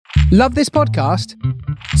Love this podcast?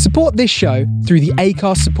 Support this show through the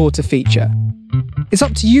Acast supporter feature. It's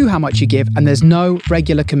up to you how much you give, and there's no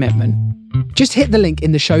regular commitment. Just hit the link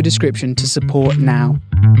in the show description to support now.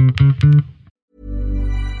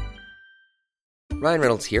 Ryan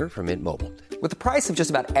Reynolds here from Mint Mobile. With the price of just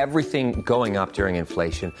about everything going up during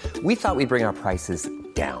inflation, we thought we'd bring our prices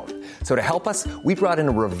down. So to help us, we brought in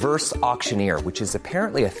a reverse auctioneer, which is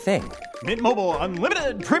apparently a thing. Mint Mobile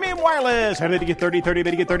Unlimited Premium Wireless. How to get 30, 30,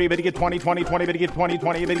 bit to get 30, bit to get 20, 20, 20, bit to get 20,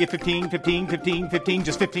 20, bit to get 15, 15, 15, 15,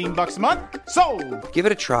 just $15 a month? Sold! Give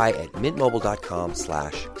it a try at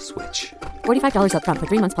mintmobile.com/switch. $45 up front for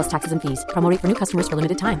 3 months plus taxes and fees. Promo rate for new customers for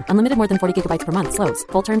limited time. Unlimited more than 40 gigabytes per month. Slows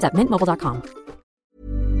full terms at mintmobile.com.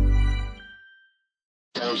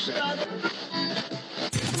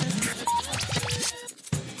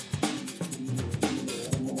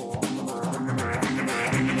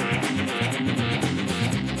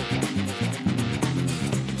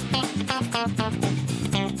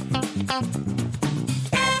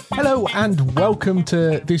 Hello and welcome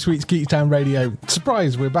to this week's Geekstown Radio.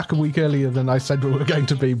 Surprise, we're back a week earlier than I said we were going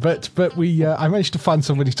to be, but we I managed to find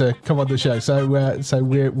somebody to come on the show, so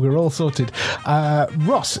we're all sorted.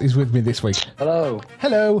 Ross is with me this week. Hello.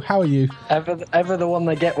 Hello, how are you? Ever the one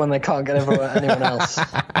they get when they can't get anyone else.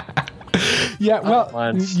 Yeah,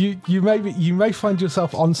 well, you may find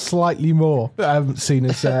yourself on slightly more, seen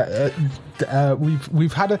as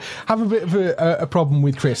we've have a bit of a problem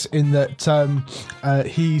with Chris in that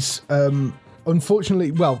he's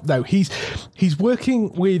unfortunately, well, no, he's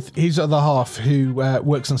working with his other half who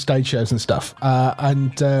works on stage shows and stuff,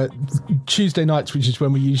 and Tuesday nights, which is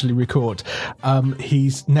when we usually record,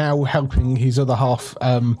 he's now helping his other half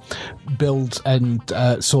build and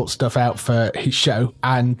sort stuff out for his show,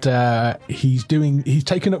 and he's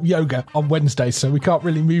taken up yoga on Wednesdays, so we can't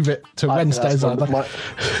really move it to Wednesdays either.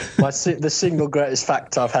 The single greatest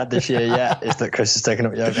fact I've had this year yet is that Chris has taken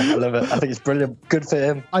up yoga. I love it. I think it's brilliant. Good for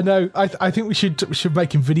him. I know. I think we should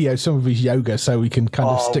make him video some of his yoga so we can kind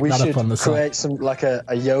of stick that up on the side. We should create some like a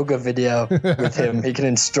yoga video with him. He can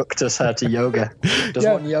instruct us how to yoga. Does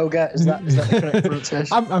one yoga? Is that the correct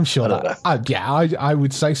pronunciation? I'm sure that. I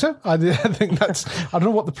would say so. I think that's. I don't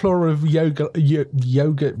know what the plural of yogaing.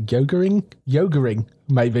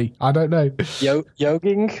 Maybe. I don't know.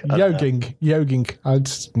 Yoging?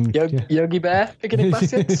 Yoging. Yogi Bear picking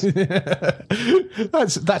baskets?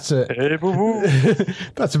 That's a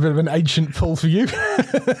that's a bit of an ancient pull for you.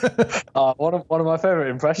 One of my favourite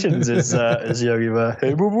impressions is Yogi Bear.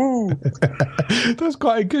 Hey, boo boo. That's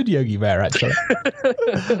quite a good Yogi Bear, actually.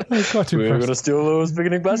 We're going to steal those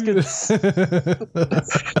picnic baskets.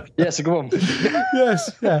 Yes, go on.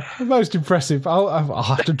 Yes, yeah. Most impressive. I'll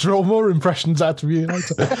have to draw more impressions out of you later.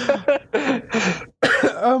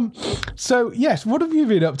 So yes, what have you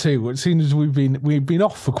been up to? It seems as we've been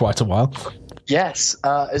off for quite a while. Yes,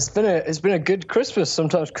 it's been a good Christmas.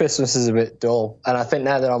 Sometimes Christmas is a bit dull, and I think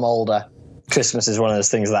now that I'm older, Christmas is one of those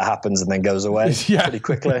things that happens and then goes away pretty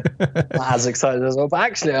quickly. Not as excited as well, but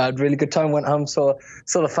actually I had a really good time. Went home, saw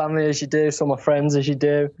the family as you do, saw my friends as you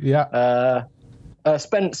do. Yeah.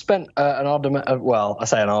 Spent a large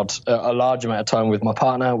amount of time with my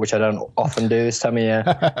partner, which I don't often do this time of year.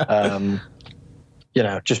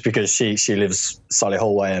 Just because she lives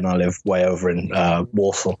Solihull way and I live way over in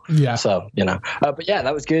Walsall. Yeah. So, but yeah,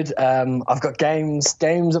 that was good. I've got games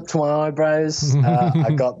up to my eyebrows.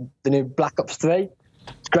 I got the new Black Ops 3.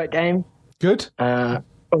 It's a great game. Good.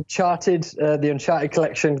 Uncharted, the Uncharted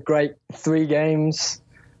collection, great 3 games.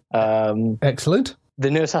 Excellent. The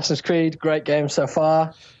new Assassin's Creed, great game so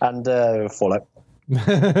far, and Fallout.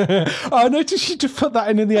 I noticed you just put that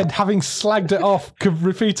in the end, having slagged it off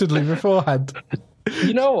repeatedly beforehand.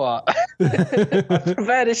 You know what? I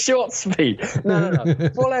prepared a short speed. No.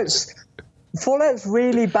 Fallout's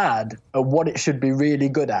really bad at what it should be really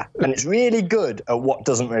good at, and it's really good at what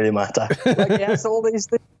doesn't really matter. Like it has all these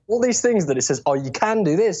things that it says, oh, you can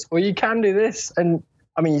do this, or you can do this, and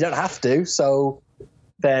I mean, you don't have to, so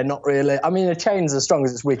they're not really. I mean, a chain's as strong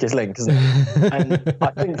as its weakest link, isn't it? And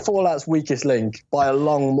I think Fallout's weakest link by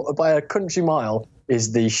a country mile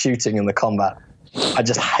is the shooting and the combat. I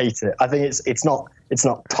just hate it. I think it's not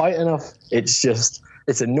tight enough. It's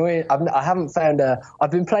annoying. I haven't found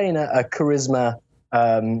I've been playing a charisma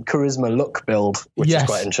look build, which is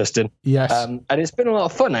quite interesting. Yes. And it's been a lot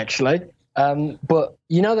of fun actually. But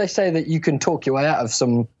they say that you can talk your way out of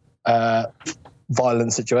some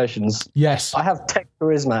violent situations. Yes. I have tech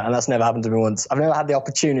charisma, and that's never happened to me once. I've never had the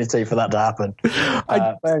opportunity for that to happen.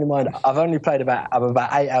 Bearing in mind, I've only played I'm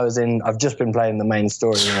about 8 hours in. I've just been playing the main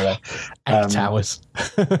story. Really. 8 hours.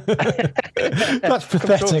 That's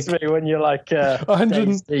pathetic. Talk to me when you're like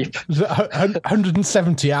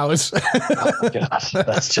 170 hours. Oh, God,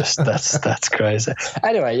 that's crazy.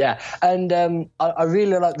 Anyway, yeah, and I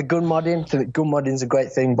really like the gun modding. I think that gun modding is a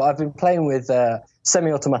great thing, but I've been playing with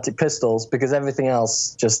semi-automatic pistols because everything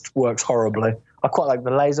else just works horribly. I quite like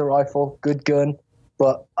the laser rifle, good gun,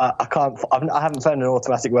 but I haven't found an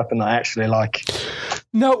automatic weapon that I actually like.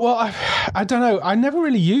 No, well, I don't know. I never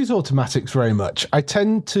really use automatics very much. I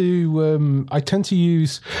tend to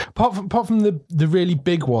use apart from the really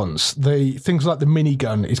big ones, the things like the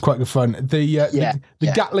minigun is quite good fun. The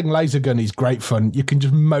Gatling laser gun is great fun. You can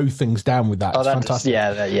just mow things down with that. It's fantastic.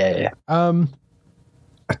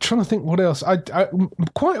 I'm trying to think what else. I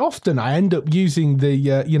quite often I end up using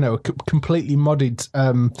the completely modded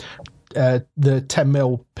the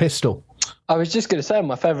 10mm pistol. I was just going to say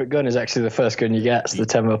my favourite gun is actually the first gun you get. It's the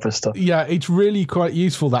 10mm pistol. Yeah, it's really quite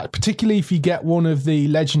useful, that, particularly if you get one of the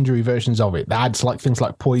legendary versions of it that adds like things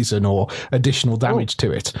like poison or additional damage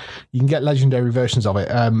to it. You can get legendary versions of it.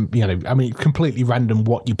 It's completely random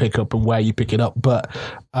what you pick up and where you pick it up, but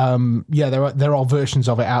there are versions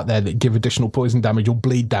of it out there that give additional poison damage or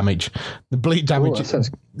bleed damage. The bleed damage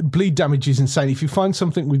is insane. If you find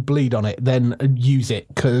something with bleed on it, then use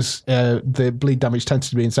it, because the bleed damage tends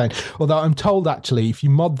to be insane. Although I'm told, actually, if you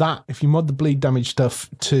mod the bleed damage stuff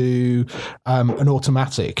to an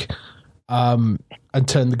automatic, and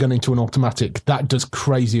turn the gun into an automatic, that does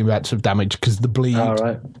crazy amounts of damage because the bleed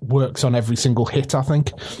works on every single hit, I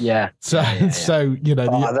think. Yeah. So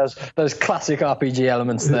those classic RPG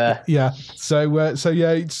elements there. Yeah. It's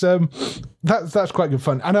that's quite good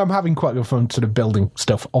fun, and I'm having quite good fun sort of building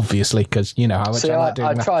stuff, obviously, because you know how much I like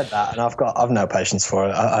doing that. I tried that, and I've no patience for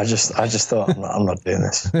it. I just thought I'm not doing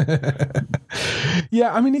this.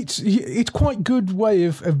 Yeah, I mean it's quite good way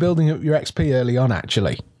of building up your XP early on,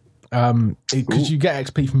 actually. Because you get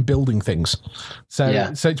XP from building things,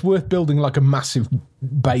 so it's worth building like a massive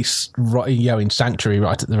base, in Sanctuary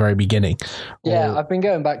right at the very beginning. Yeah, I've been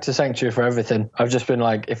going back to Sanctuary for everything. I've just been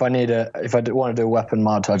like, if I want to do a weapon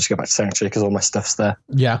mod, I just go back to Sanctuary because all my stuff's there.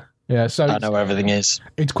 Yeah. So I know where everything is.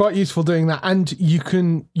 It's quite useful doing that, and you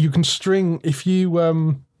can string if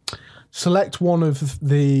you select one of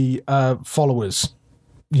the followers.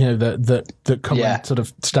 That come and sort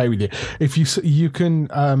of stay with you. If you can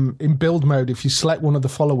in build mode, if you select one of the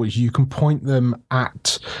followers, you can point them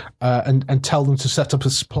at and tell them to set up a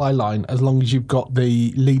supply line as long as you've got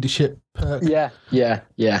the leadership perk. Yeah.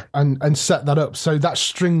 And set that up, so that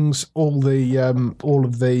strings all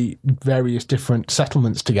of the various different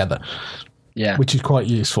settlements together. Yeah, which is quite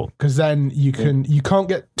useful, because then you can't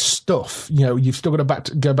get stuff. You've still got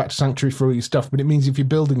to go back to Sanctuary for all your stuff, but it means if you're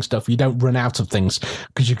building stuff, you don't run out of things,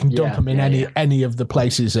 because you can dump them in any of the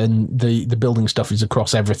places, and the building stuff is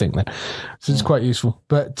across everything then. So it's quite useful.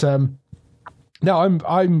 But no, I'm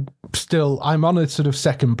on a sort of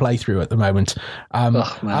second playthrough at the moment, and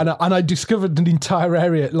I discovered an entire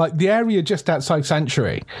area, like the area just outside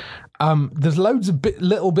Sanctuary. There's loads of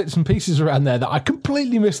little bits and pieces around there that I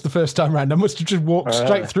completely missed the first time around. I must have just walked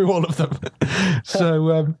straight through all of them.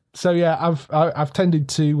 So yeah, I've tended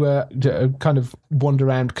to kind of wander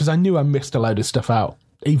around, because I knew I missed a load of stuff out.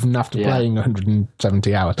 Even after playing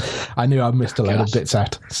 170 hours, I knew I missed a load of bits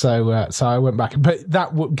out. So I went back. But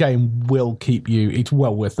that game will keep you. It's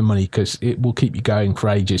well worth the money, because it will keep you going for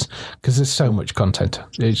ages, because there's so much content.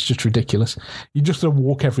 It's just ridiculous. You just got to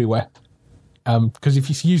walk everywhere. Because if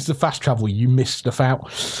you use the fast travel, you miss stuff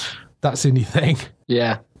out. That's the only thing.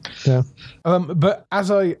 Yeah. But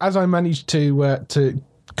as I managed to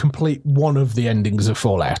complete one of the endings of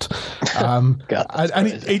Fallout, God, and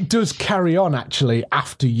it does carry on actually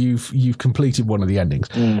after you've completed one of the endings.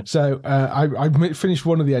 So I finished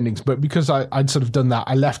one of the endings, but because I'd sort of done that,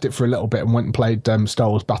 I left it for a little bit and went and played Star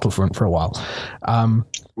Wars Battlefront for a while.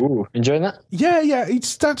 Ooh, enjoying that? Yeah,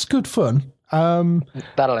 that's good fun.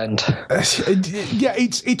 That'll end. Yeah,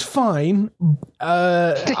 it's fine.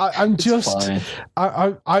 I'm just fine.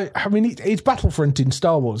 I mean, it's Battlefront in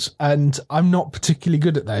Star Wars, and I'm not particularly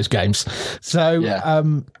good at those games. So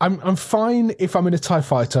I'm fine if I'm in a TIE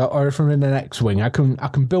fighter or if I'm in an X-wing. I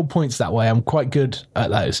can build points that way. I'm quite good at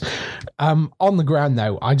those. On the ground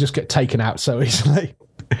though, I just get taken out so easily.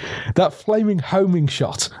 That flaming homing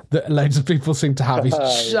shot that loads of people seem to have is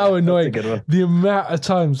so annoying. The amount of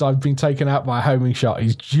times I've been taken out by a homing shot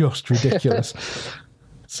is just ridiculous.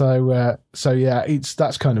 So yeah,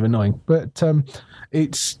 that's kind of annoying, but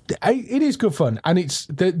it is good fun, and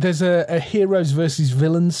there's a heroes versus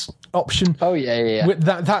villains option. Oh yeah.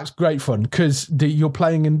 That's great fun because you're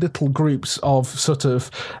playing in little groups of sort of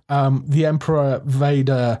the Emperor,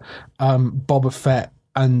 Vader, Boba Fett,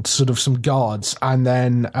 and sort of some guards, and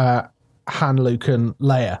then Han, Luke, and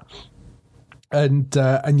Leia.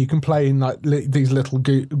 And you can play in like these little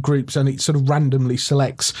groups, and it sort of randomly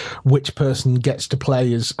selects which person gets to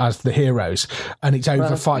play as the heroes, and it's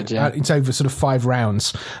over it's over sort of 5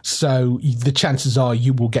 rounds. So the chances are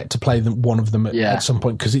you will get to play one of them at some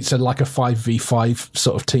point, because it's like a 5v5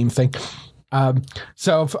 sort of team thing.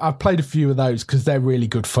 So I've played a few of those because they're really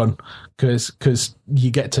good fun, because you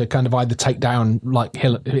get to kind of either take down like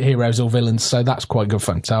heroes or villains. So that's quite good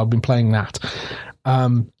fun. So I've been playing that.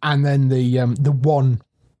 And then the one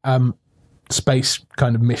space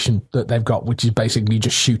kind of mission that they've got, which is basically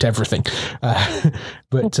just shoot everything.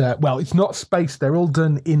 But it's not space. They're all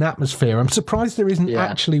done in atmosphere. I'm surprised there isn't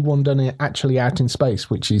actually one done actually out in space,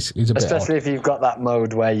 which is a bit especially odd. If you've got that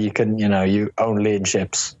mode where you can, you only in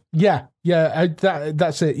ships. Yeah,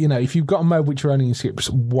 that's it. If you've got a mode which you're only in ships,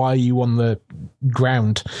 why are you on the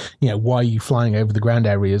ground? Why are you flying over the ground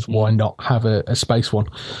areas? Why not have a space one?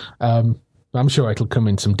 I'm sure it'll come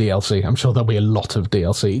in some DLC. I'm sure there'll be a lot of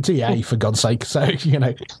DLC. It's EA, for God's sake. So,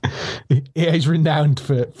 EA is renowned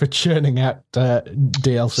for churning out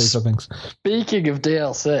DLC for things. Speaking of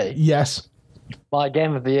DLC. Yes. My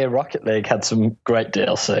Game of the Year, Rocket League, had some great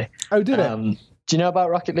DLC. Oh, did it? Do you know about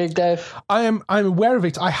Rocket League, Dave? I'm aware of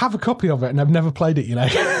it. I have a copy of it, and I've never played it,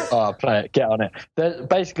 Oh, play it. Get on it.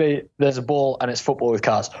 There's a ball, and it's football with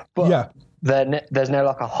cars. But there's now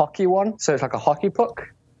like a hockey one, so it's like a hockey puck.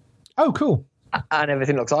 Oh, cool. And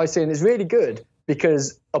everything looks icy, and it's really good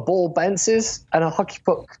because a ball bounces and a hockey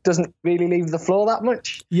puck doesn't really leave the floor that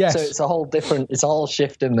much. Yes. So it's a whole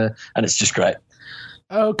shift in there, and it's just great.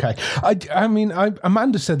 Okay. I mean,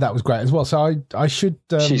 Amanda said that was great as well, so I should...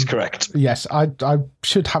 She's correct. Yes, I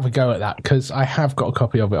should have a go at that, because I have got a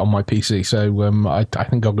copy of it on my PC, so I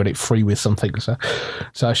think I've got it free with something, so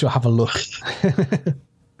I shall have a look.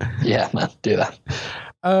 Yeah, man, do that.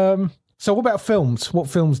 So what about films? What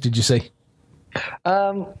films did you see?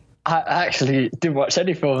 I actually didn't watch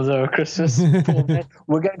any films over Christmas.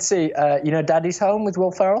 We're going to see, Daddy's Home with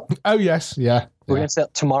Will Ferrell. Oh, yes, yeah. We're going to see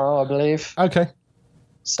that tomorrow, I believe. Okay.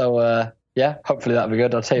 So, hopefully that'll be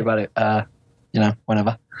good. I'll tell you about it,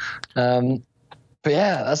 whenever. But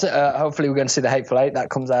yeah, that's it. Hopefully we're going to see The Hateful Eight.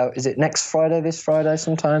 That comes out. Is it this Friday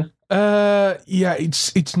sometime? Yeah,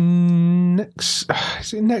 it's next.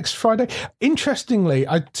 Is it next Friday? Interestingly,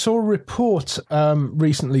 I saw a report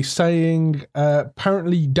recently saying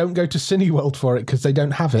apparently don't go to Cineworld for it because they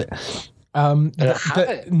don't have it.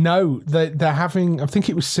 No, they're having. I think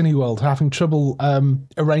it was Cineworld having trouble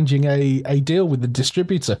arranging a deal with the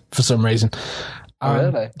distributor for some reason.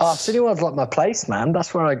 Really? Cineworld's like my place, man.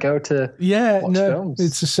 That's where I go to watch films.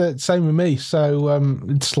 It's the same with me, so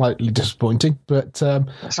it's slightly disappointing. But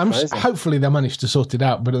hopefully they'll manage to sort it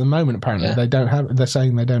out. But at the moment, apparently, they don't have. They're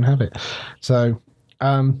saying they don't have it. So,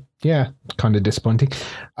 kind of disappointing.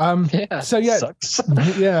 Sucks.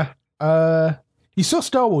 You saw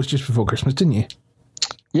Star Wars just before Christmas, didn't you?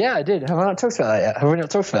 Yeah, I did. Have I not talked about that yet? Have we not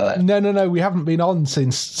talked about that? No. We haven't been on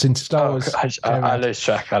since Star Wars. I lose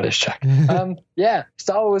track.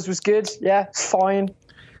 Star Wars was good. Yeah, it's fine.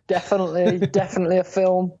 Definitely a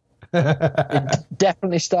film. It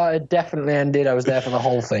definitely started, definitely ended. I was there for the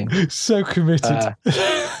whole thing. So committed.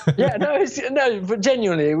 But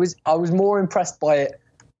genuinely, I was more impressed by it.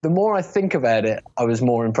 The more I think about it, I was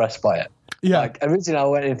more impressed by it. Yeah. Like, originally I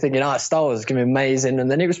went in thinking, Star Wars is going to be amazing, and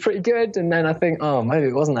then it was pretty good, and then I think, maybe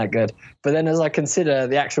it wasn't that good. But then as I consider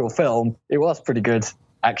the actual film, it was pretty good,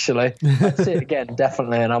 actually. I'd see it again,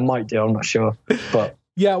 definitely, and I might do, I'm not sure. But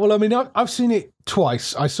yeah, well, I mean, I've seen it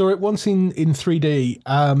twice. I saw it once in 3D,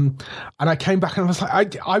 and I came back and I was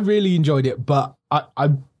like, I really enjoyed it, but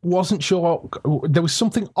I wasn't sure. There was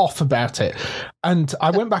something off about it. And I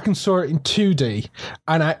went back and saw it in 2D,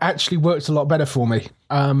 and it actually worked a lot better for me.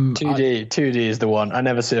 2D is the one. I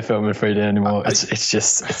never see a film in 3D anymore.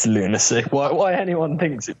 It's lunacy. Why anyone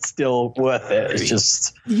thinks it's still worth it? It's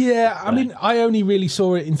just... Yeah, I mean, I only really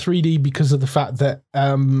saw it in 3D because of the fact that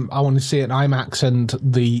I wanted to see it in IMAX, and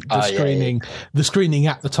the screening. Yeah. The screening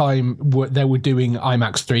at the time, they were doing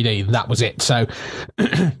IMAX 3D. That was it. So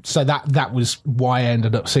that was why I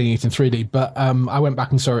ended up seeing it in 3D. But I went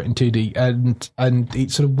back and saw it in 2D, and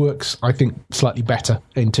it sort of works, I think, slightly better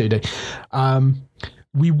in 2D.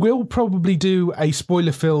 We will probably do a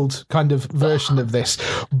spoiler-filled kind of version of this,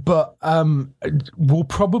 but we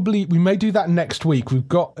may do that next week. We've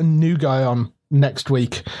got a new guy on next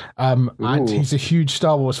week, and he's a huge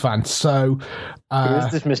Star Wars fan. So, who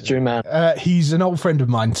is this mystery man? He's an old friend of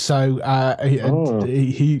mine. So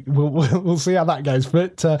we'll see how that goes.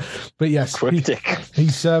 But yes,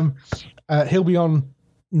 he's he'll be on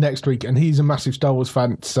next week, and he's a massive Star Wars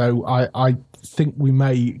fan. So I think we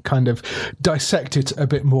may kind of dissect it a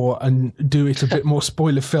bit more and do it a bit more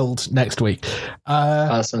spoiler filled next week.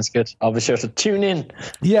 That sounds good. I'll be sure to tune in.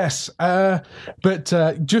 Yes, but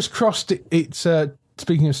just crossed it's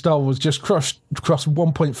speaking of Star Wars, just crossed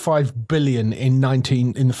 1.5 billion in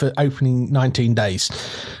the opening 19 days.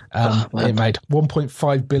 It made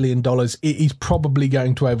 $1.5 billion. It is probably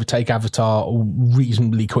going to overtake Avatar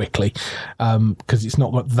reasonably quickly, because it's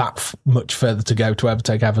not got that much further to go to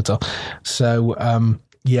overtake Avatar. So,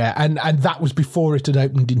 yeah, and that was before it had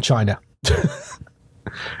opened in China.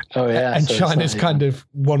 Oh yeah, and so China's kind of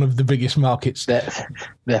one of the biggest markets.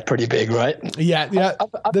 They're pretty big, right? Yeah.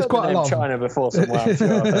 I've there's heard quite the a lot name of China before somewhere. I'm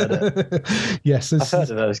sure I've heard it. Yes, I've heard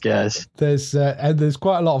of those guys. There's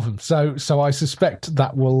quite a lot of them. So I suspect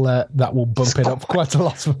that will bump it up quite a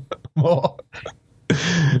lot more.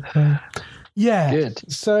 Yeah.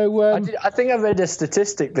 Good. So I think I read a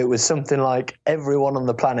statistic that was something like everyone on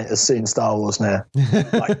the planet has seen Star Wars now.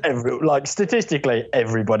 like statistically,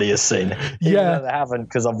 everybody has seen it. Even though they haven't,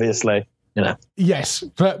 because obviously, you know. Yes,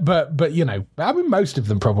 but you know, I mean, most of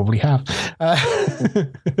them probably have.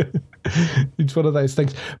 It's one of those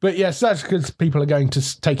things. But yes, that's because people are going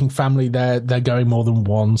to taking family there. They're going more than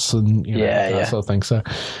once, and that sort of thing. So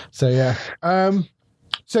yeah.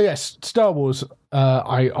 So yes, Star Wars.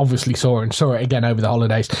 I obviously saw it again over the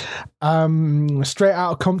holidays. Straight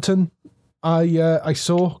Outta Compton, I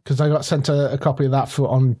saw because I got sent a copy of that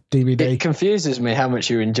on DVD. It confuses me how much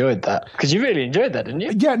you enjoyed that, because you really enjoyed that, didn't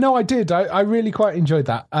you? Yeah, no, I did. I really quite enjoyed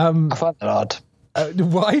that. I find that odd.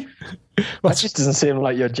 Why? That just doesn't seem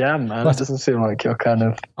like your jam, man. It doesn't seem like your kind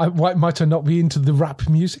of... Why might I not be into the rap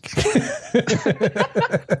music?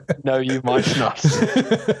 No, you might not.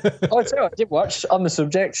 I did watch, on the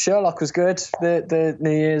subject, Sherlock was good, the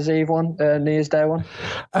New Year's Eve one, New Year's Day one.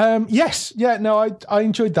 Yes, yeah, no, I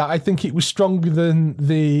enjoyed that. I think it was stronger than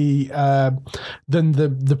the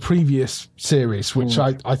previous series, which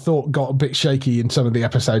I thought got a bit shaky in some of the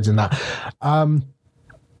episodes in that.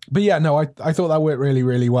 But yeah, no, I thought that worked really,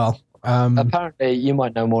 really well. Apparently, you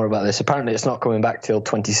might know more about this. Apparently, it's not coming back till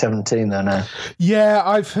 2017 though now. Yeah,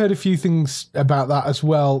 I've heard a few things about that as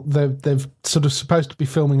well. They've sort of supposed to be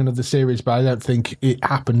filming another series, but I don't think it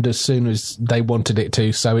happened as soon as they wanted it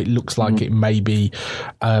to. So it looks like it may be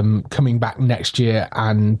coming back next year,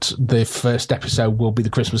 and the first episode will be the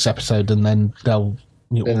Christmas episode, and then they'll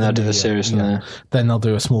do the series from there. Then they'll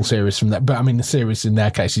do a small series from there. But I mean, the series in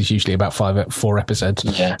their case is usually about 4 episodes.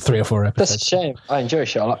 Yeah. 3 or 4 episodes. That's a shame. I enjoy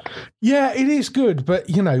Sherlock. Yeah, it is good. But,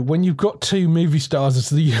 you know, when you've got 2 movie stars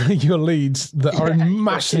as your leads that are in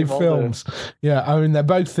massive films. Yeah, I mean, they're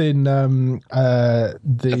both in the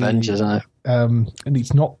Avengers, aren't they? And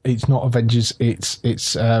it's not Avengers.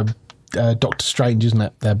 It's Doctor Strange, isn't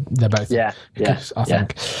it? They're both. Yeah. I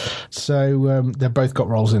think. So they've both got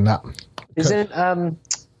roles in that. Isn't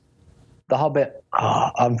The Hobbit? Oh,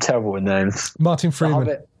 I'm terrible with names. Martin Freeman.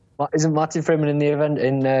 Isn't Martin Freeman in the event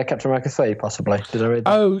in Captain America 3? Possibly. Did I read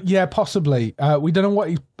that? Oh yeah, possibly. We don't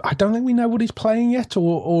know I don't think we know what he's playing yet,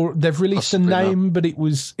 or they've released possibly a name, but it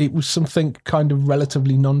was something kind of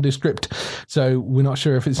relatively nondescript. So we're not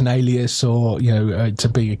sure if it's an alias or to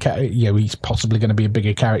be he's possibly going to be a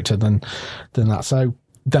bigger character than that. So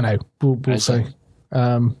don't know. We'll see.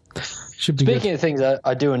 Should be Speaking good. of things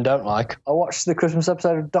I do and don't like, I watched the Christmas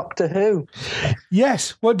episode of Doctor Who.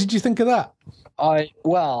 Yes. What did you think of that? I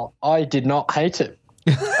did not hate it.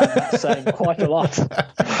 That's saying quite a lot.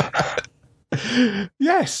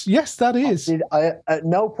 Yes, that is. At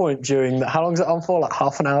no point during that. How long is it on for? Like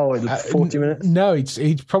half an hour, 40 minutes? No, it's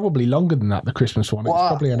probably longer than that. The Christmas one. It's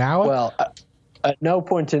probably an hour. Well, at no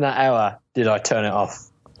point in that hour did I turn it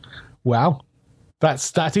off. Wow,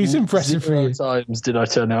 that is impressive for you. Times did I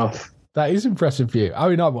turn it off? That is impressive for you. I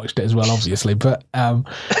mean, I watched it as well, obviously, but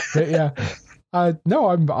yeah. No,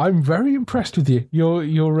 I'm very impressed with you.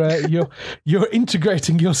 You're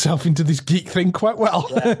integrating yourself into this geek thing quite well.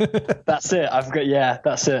 Yeah, that's it.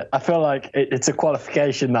 That's it. I feel like it's a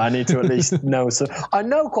qualification that I need to at least know. So I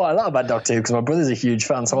know quite a lot about Doctor Who because my brother's a huge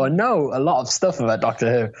fan, so I know a lot of stuff about Doctor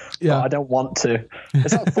Who. Yeah, but I don't want to.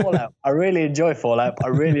 It's like Fallout. I really enjoy Fallout. But I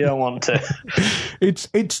really don't want to. It's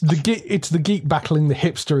the geek battling the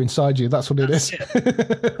hipster inside you. That's what it is.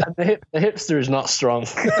 And the hipster is not strong.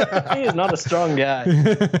 He is not a strong guy.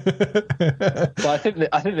 But I think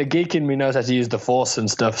the geek in me knows how to use the Force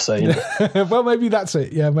and stuff. So well, maybe that's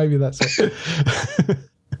it. Yeah, maybe that's it.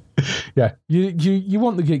 Yeah, you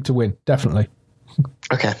want the geek to win, definitely.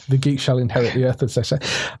 Okay. The geek shall inherit the earth, as they say.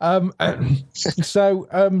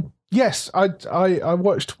 Yes, I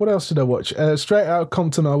watched. What else did I watch? Straight Outta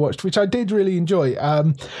Compton I watched, which I did really enjoy.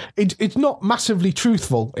 It's not massively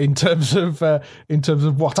truthful in terms of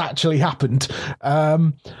what actually happened.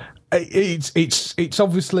 It's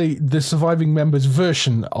obviously the surviving members'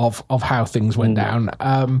 version of how things went down.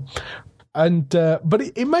 But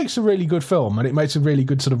it makes a really good film, and it makes a really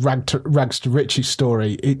good sort of rags to riches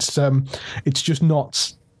story. It's just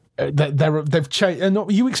not. They've changed,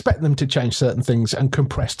 and you expect them to change certain things and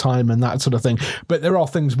compress time and that sort of thing. But there are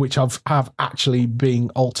things which have actually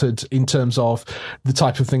been altered in terms of the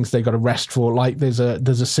type of things they got arrested for. Like there's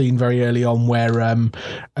a scene very early on where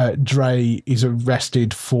Dre is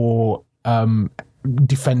arrested for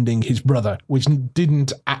defending his brother, which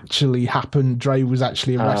didn't actually happen. Dre was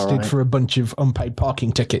actually arrested for a bunch of unpaid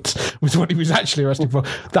parking tickets, was what he was actually arrested for.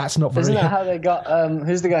 That's not very... Isn't that how they got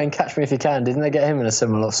who's the guy in Catch Me If You Can? Didn't they get him in a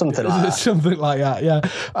similar something like that? Something like that, yeah.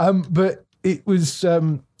 But it was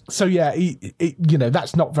so yeah,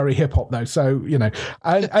 that's not very hip hop though. So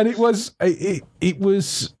and it was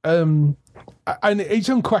and it's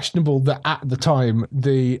unquestionable that at the time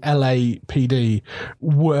the LAPD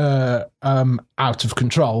were out of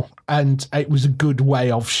control, and it was a good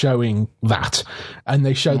way of showing that, and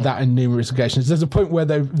they showed that in numerous occasions. There's a point where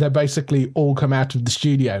they basically all come out of the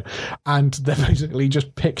studio and they're basically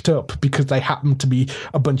just picked up because they happen to be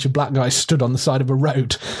a bunch of black guys stood on the side of a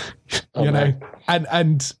road,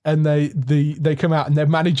 and they come out and their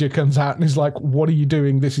manager comes out and is like, "What are you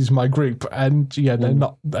doing? This is my group." And they're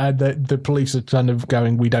not. The police are kind of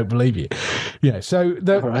going, "We don't believe you." So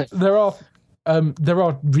there are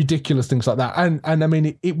ridiculous things like that, and I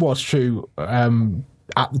mean it was true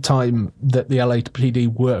at the time that the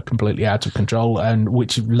LAPD were completely out of control, and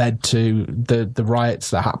which led to the riots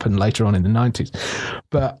that happened later on in the 90s.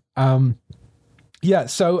 But yeah,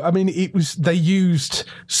 so I mean, they used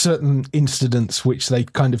certain incidents which they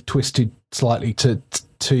kind of twisted slightly to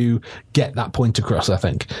get that point across, I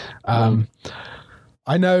think.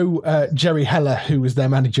 I know Jerry Heller, who was their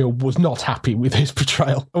manager, was not happy with his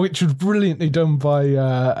portrayal, which was brilliantly done by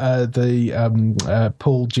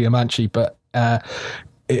Paul Giamatti, but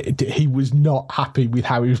he was not happy with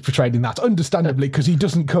how he was portrayed in that, understandably, because he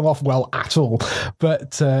doesn't come off well at all.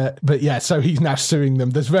 But yeah, so he's now suing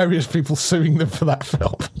them. There's various people suing them for that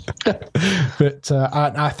film. But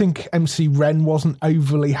I think MC Ren wasn't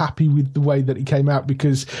overly happy with the way that it came out,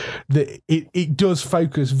 because it does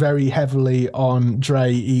focus very heavily on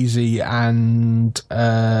Dre, Easy, and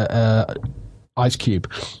Ice Cube.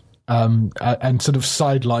 And sort of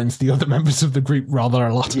sidelines the other members of the group rather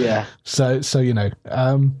a lot. Yeah. So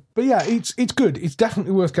but yeah, it's good. It's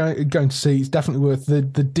definitely worth going to see. It's definitely worth the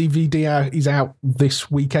DVD is out this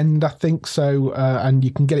weekend, I think. So and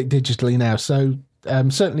you can get it digitally now. So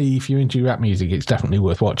certainly, if you're into rap music, it's definitely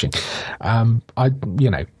worth watching.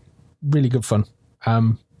 Really good fun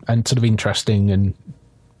and sort of interesting, and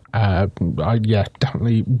I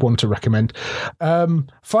definitely want to recommend.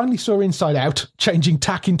 Finally saw Inside Out, changing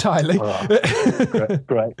tack entirely.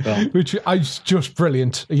 Great film. Which is just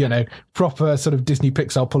brilliant, proper sort of Disney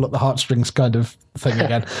Pixar pull up the heartstrings kind of thing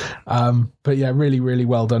again. But yeah, really, really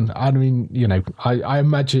well done. I mean, I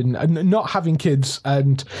imagine, not having kids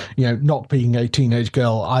and not being a teenage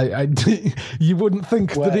girl, you wouldn't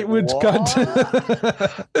think that it would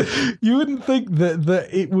you wouldn't think that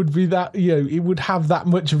it would be that it would have that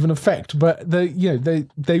much of an effect, but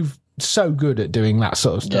they've so good at doing that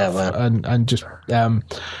sort of stuff, and just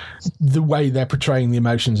the way they're portraying the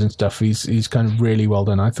emotions and stuff is kind of really well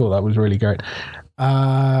done. I thought that was really great.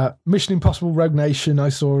 Mission Impossible Rogue Nation I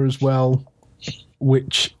saw as well,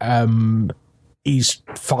 which is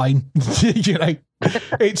fine.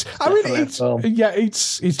 It's definitely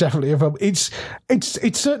a film. It's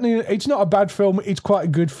certainly, it's not a bad film. It's quite a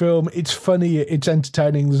good film. It's funny. It's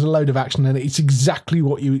entertaining. There's a load of action in it. It's exactly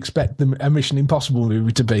what you expect a Mission Impossible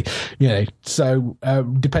movie to be. So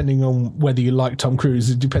depending on whether you like Tom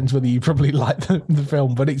Cruise, it depends whether you probably like the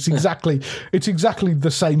film. But it's exactly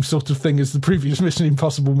the same sort of thing as the previous Mission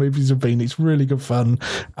Impossible movies have been. It's really good fun.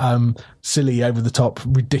 Silly, over the top,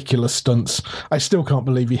 ridiculous stunts. I still can't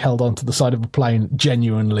believe he held on to the side of a plane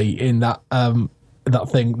genuinely in that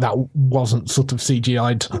thing that wasn't sort of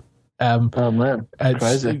CGI'd. Oh man,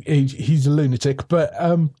 crazy. He's a lunatic, but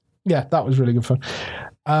yeah, that was really good fun.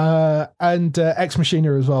 And Ex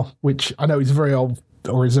Machina as well, which I know is very old,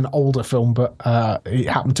 or is an older film, but it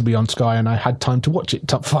happened to be on Sky and I had time to watch it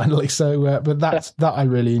finally. So, but that I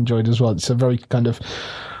really enjoyed as well. It's a very kind of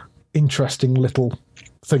interesting little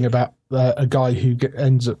thing about a guy who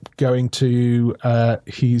ends up going to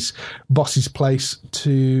his boss's place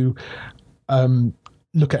to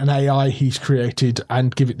look at an AI he's created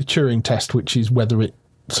and give it the Turing test, which is whether it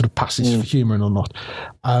sort of passes for human or not.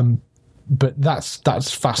 But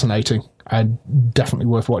that's fascinating and definitely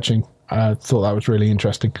worth watching. I thought that was really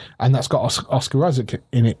interesting, and that's got Oscar Isaac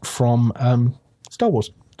in it from Star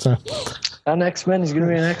Wars. So, and X-Men, he's going to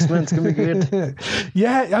be an X-Men. It's going to be good.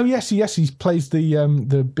 Yeah. Oh yes. He plays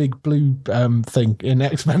the big blue thing in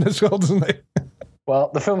X-Men as well, doesn't he? Well,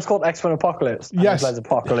 the film's called X-Men Apocalypse. And yes, he plays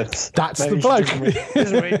Apocalypse. That's maybe the bloke.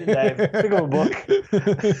 Just read it, Dave. Pick up a book.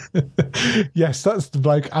 Yes, that's the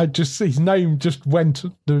bloke. His name just went.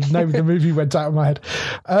 The name of the movie went out of my head.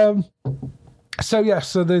 So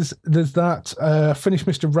there's that. Finish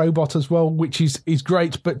Mr. Robot as well, which is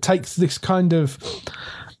great, but takes this kind of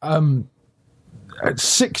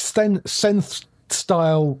Sixth Sense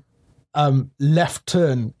style left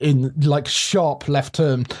turn, in like sharp left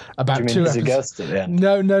turn about 2 episodes. He's a ghost at the end?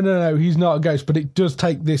 No, he's not a ghost, but it does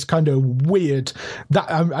take this kind of weird,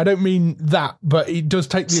 that I don't mean that, but it does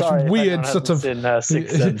take this weird sort of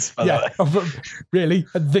Sixth Sense, by the way. Really,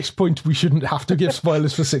 at this point we shouldn't have to give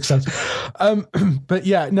spoilers for Sixth Sense. But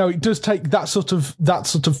yeah, no, it does take that sort of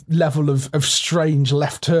level of strange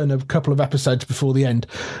left turn a couple of episodes before the end.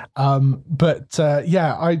 I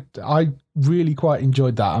really quite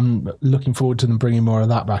enjoyed that. I'm looking forward to them bringing more of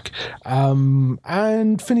that back.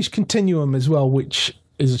 And finish Continuum as well, which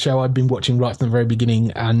is a show I've been watching right from the very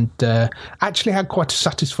beginning, and actually had quite a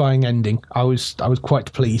satisfying ending. I was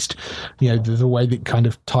quite pleased, the way that kind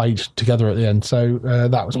of tied together at the end. So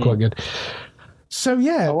that was quite good. So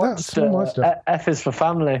yeah, that's all my stuff. F is for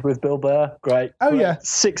Family with Bill Burr. Great. Oh yeah,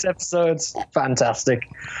 6 episodes, fantastic.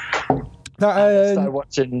 I started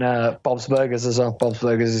watching Bob's Burgers as well. Bob's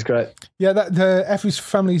Burgers is great. Yeah, the F is for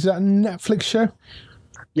Family, is that a Netflix show?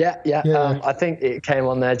 Yeah. I think it came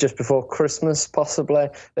on there just before Christmas, possibly.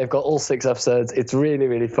 They've got all 6 episodes. It's really,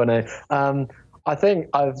 really funny. I think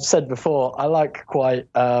I've said before, I like quite,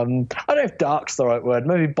 I don't know if dark's the right word,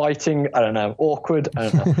 maybe biting, I don't know, awkward, I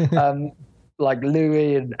don't know. Like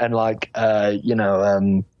Louis and like, what's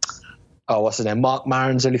his name? Mark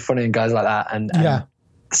Maron's really funny and guys like that. And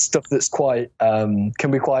stuff that's quite can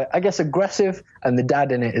be quite, I guess, aggressive, and the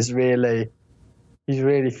dad in it is he's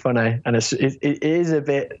really funny, and it is a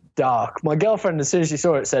bit dark. My girlfriend, as soon as she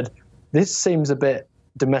saw it, said, "This seems a bit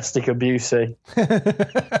domestic abusey."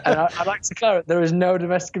 And I'd like to clarify, there is no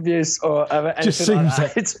domestic abuse or anything just seems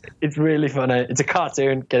like that. It's really funny. It's a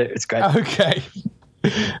cartoon. Get it? It's great. Okay.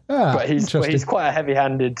 But he's quite a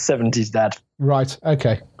heavy-handed 70s dad. Right.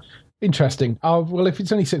 Okay. Interesting. Oh well, if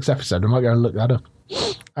it's only 6 episodes, I might go and look that up.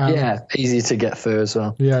 Easy to get through as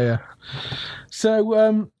well. Yeah.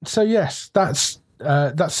 So yes, that's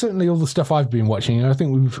certainly all the stuff I've been watching. I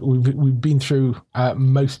think we've been through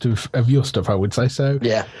most of your stuff, I would say. So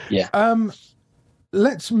yeah.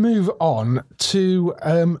 Let's move on to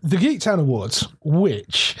the Geektown Awards,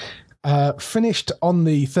 which finished on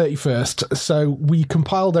the 31st. So we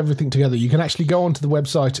compiled everything together. You can actually go onto the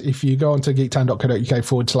website. If you go onto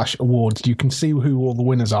geektown.co.uk/awards, you can see who all the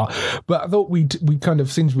winners are. But I thought we kind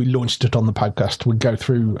of, since we launched it on the podcast, we'd go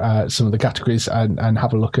through some of the categories and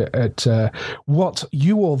have a look at what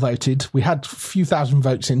you all voted. We had a few thousand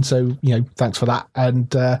votes in, so thanks for that. And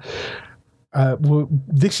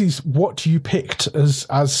this is what you picked as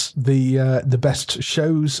the best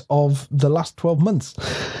shows of the last 12 months.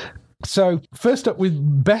 So first up, with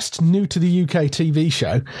best new to the UK TV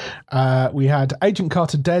show, we had Agent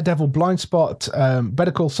Carter, Daredevil, Blind Spot,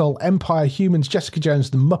 Better Call Saul, Empire, Humans, Jessica Jones,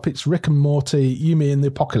 The Muppets, Rick and Morty, Yumi and the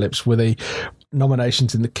Apocalypse were the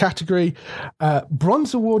nominations in the category.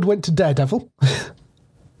 Bronze Award went to Daredevil.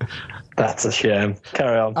 That's a shame.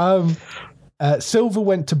 Carry on. Silver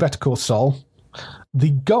went to Better Call Saul. The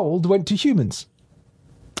Gold went to Humans.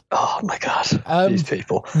 Oh my God, these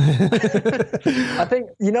people. I think,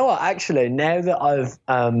 you know what, actually, now that I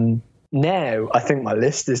think my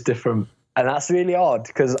list is different. And that's really odd,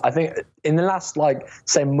 because I think in the last,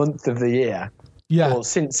 say, month of the year, or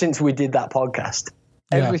since we did that podcast,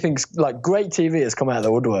 everything's great TV has come out of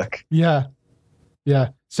the woodwork. Yeah.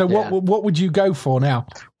 So what would you go for now?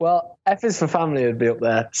 Well, F is for Family would be up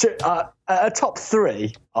there. So, a top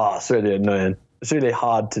 3, it's really annoying. It's really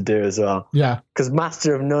hard to do as well. Yeah. Because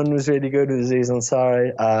Master of None was really good with Aziz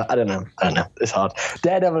Ansari. I don't know. It's hard.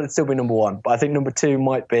 Daredevil would still be number 1, but I think number 2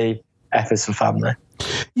 might be F is for Family.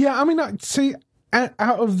 Yeah, I mean, see, out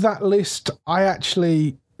of that list, I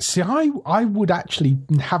actually See, I would actually,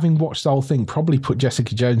 having watched the whole thing, probably put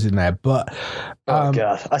Jessica Jones in there, but oh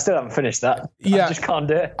god, I still haven't finished that. Yeah, I just can't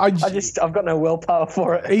do it. I've got no willpower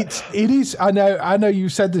for it. It is. I know. You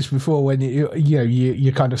said this before when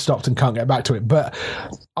you kind of stopped and can't get back to it, but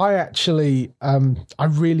I actually I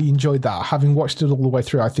really enjoyed that. Having watched it all the way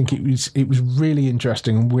through, I think it was really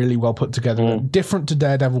interesting and really well put together. Different to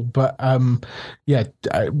Daredevil, but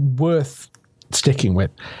worth sticking with.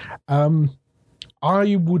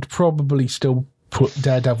 I would probably still put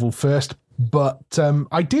Daredevil first, but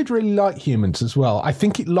I did really like Humans as well. I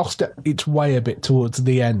think it lost its way a bit towards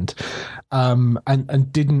the end,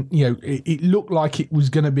 and didn't. It looked like it was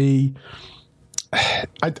going to be.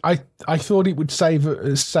 I thought it would say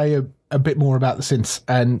a bit more about the synths,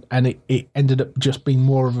 and it ended up just being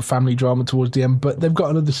more of a family drama towards the end. But they've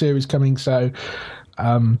got another series coming, so.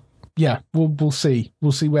 We'll see.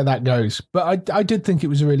 We'll see where that goes. But I did think it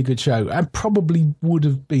was a really good show, and probably would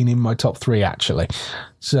have been in my top 3 actually.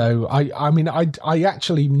 So I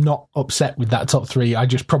actually not upset with that top 3. I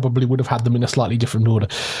just probably would have had them in a slightly different order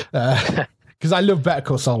because I love Better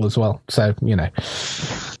Call Saul as well. So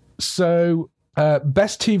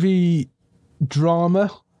best TV drama.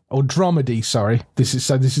 Or dramedy, sorry. This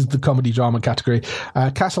is the comedy drama category.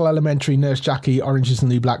 Castle Elementary, Nurse Jackie, Orange is the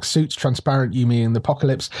New Black, Suits, Transparent, Yumi and the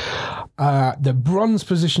Apocalypse. The bronze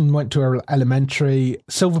position went to Elementary.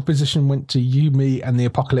 Silver position went to Yumi and the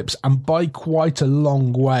Apocalypse. And by quite a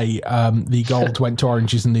long way, the gold went to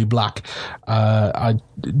Orange is the New Black. I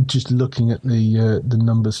just looking at the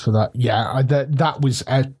numbers for that. Yeah, that was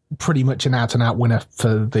pretty much an out-and-out winner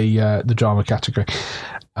for the drama category.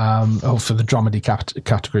 For the dramedy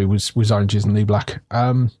category was Orange is the New Black,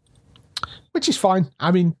 which is fine.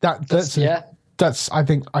 I mean that's I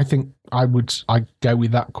think I'd go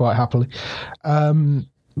with that quite happily.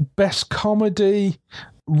 Best comedy: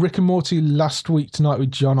 Rick and Morty, Last Week Tonight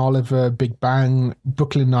with John Oliver, Big Bang,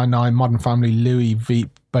 Brooklyn Nine-Nine, Modern Family, Louis,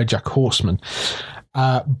 Veep, BoJack Horseman.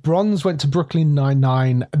 Bronze went to Brooklyn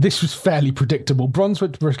Nine-Nine. This was fairly predictable. Bronze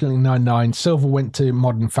went to Brooklyn Nine-Nine. Silver went to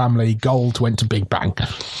Modern Family. Gold went to Big Bang.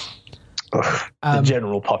 The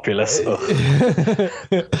general populace.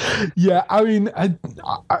 Yeah, I mean,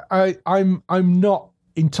 I'm not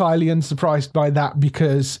entirely unsurprised by that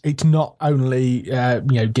because it's not only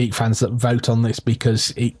geek fans that vote on this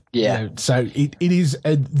because it is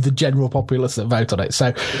the general populace that vote on it.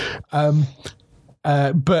 So.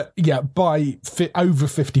 But yeah, by over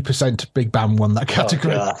 50%, Big Bang won that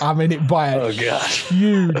category. I mean, it by a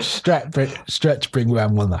huge stretch. Big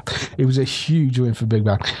Bang won that. It was a huge win for Big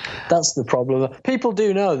Bang. That's the problem. People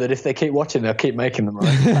do know that if they keep watching, they'll keep making them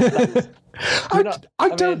right.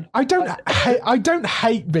 I don't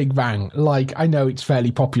hate Big Bang. Like, I know it's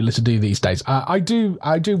fairly popular to do these days. I do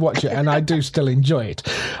watch it and I do still enjoy it.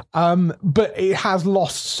 But it has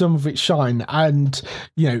lost some of its shine. And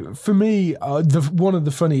for me, one of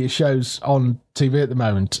the funniest shows on TV at the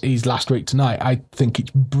moment is Last Week Tonight. I think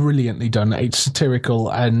it's brilliantly done. It's satirical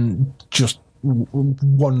and just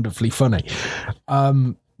wonderfully funny.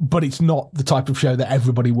 But it's not the type of show that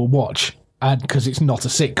everybody will watch. And because it's not a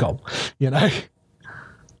sitcom, Yeah.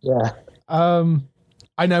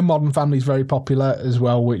 I know Modern Family is very popular as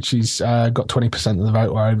well, which is got 20% of the vote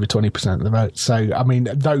or over 20% of the vote. So, I mean,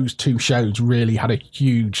 those two shows really had a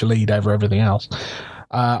huge lead over everything else.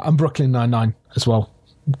 And Brooklyn Nine-Nine as well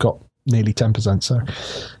got nearly 10%.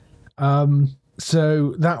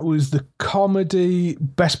 So that was the comedy.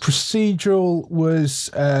 Best procedural was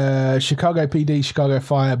Chicago PD, Chicago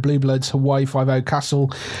Fire, Blue Bloods, Hawaii Five-0,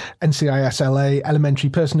 Castle, NCIS LA, Elementary,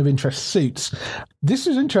 Person of Interest, Suits. This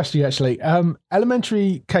was interesting, actually.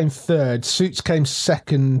 Elementary came third, Suits came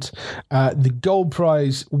second. The gold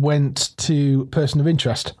prize went to Person of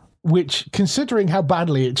Interest, which, considering how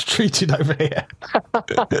badly it's treated over here,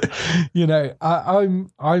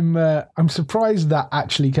 I'm surprised that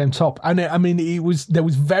actually came top. And I mean, there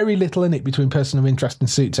was very little in it between Person of Interest and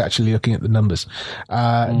Suits. Actually, looking at the numbers,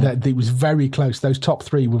 that it was very close. Those top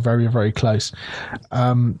 3 were very, very close.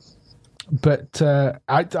 But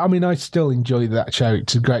I mean, I still enjoy that show.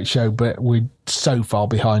 It's a great show, but we're so far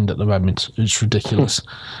behind at the moment. It's ridiculous.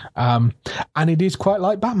 And it is quite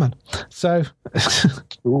like Batman. So,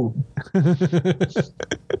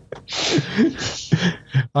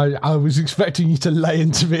 I was expecting you to lay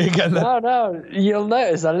into me again. No, you'll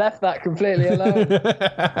notice I left that completely alone.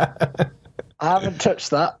 I haven't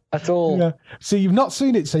touched that at all. Yeah. So you've not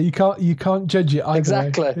seen it, so you can't judge it either.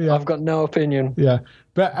 Exactly. Yeah. I've got no opinion. Yeah,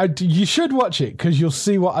 but you should watch it because you'll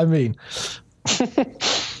see what I mean.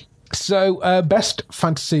 So, best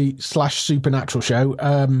fantasy / supernatural show: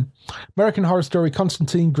 American Horror Story,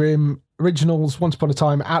 Constantine, Grimm, Originals, Once Upon a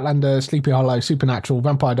Time, Outlander, Sleepy Hollow, Supernatural,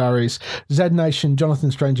 Vampire Diaries, Z Nation,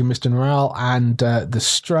 Jonathan Strange and Mr. Norrell, and The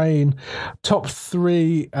Strain. Top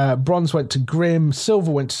 3, bronze went to Grimm,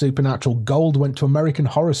 silver went to Supernatural, gold went to American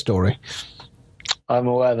Horror Story. I'm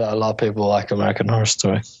aware that a lot of people like American Horror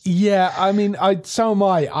Story. Yeah, I mean, so am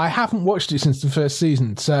I. I haven't watched it since the first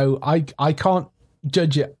season, so I can't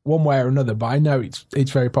judge it one way or another, but I know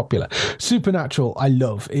it's very popular. Supernatural, I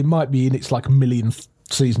love. It might be in its like millionth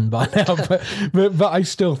season by now, but I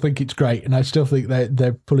still think it's great, and I still think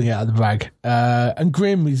they're pulling it out of the bag. And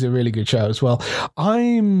Grimm is a really good show as well.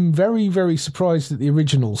 I'm very, very surprised that The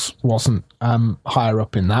Originals wasn't higher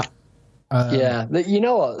up in that. Yeah, you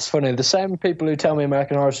know what's funny? The same people who tell me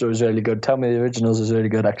American Horror Story is really good tell me The Originals is really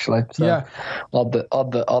good, actually. So, yeah, odd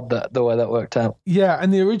the way that worked out. Yeah,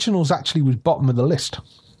 and The Originals actually was bottom of the list.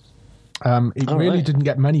 It really didn't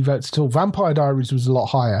get many votes at all. Vampire Diaries was a lot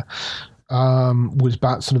higher. Was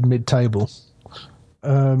about sort of mid-table.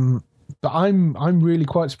 But I'm really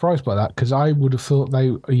quite surprised by that, because I would have thought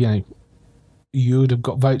you would have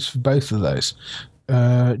got votes for both of those.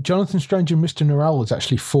 Jonathan Strange and Mr. Norrell was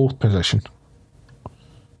actually 4th position.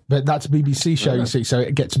 But that's a BBC show, you see, so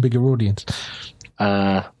it gets a bigger audience.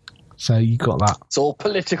 So you got that. It's all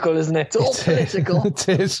political, isn't it? It's all political. It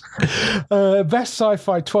is. Best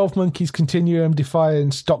sci-fi, 12 Monkeys, Continuum,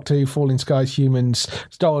 Defiance, Doctor Who, Falling Skies, Humans,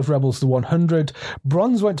 Star Wars Rebels, The 100.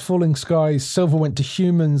 Bronze went to Falling Skies, silver went to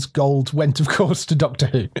Humans, gold went, of course, to Doctor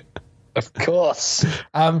Who. Of course.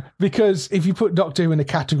 Because if you put Doctor Who in a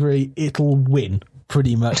category, it'll win.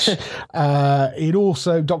 Pretty much.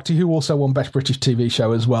 Doctor Who also won Best British TV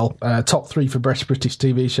Show as well. Top 3 for Best British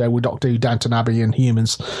TV Show were Doctor Who, Downton Abbey and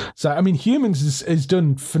Humans. So, I mean, Humans is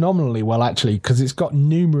done phenomenally well, actually, because it's got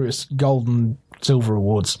numerous gold and silver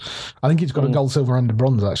awards. I think it's got a gold, silver and a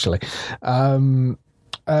bronze, actually.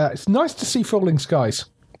 It's nice to see Falling Skies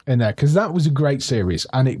in there, because that was a great series,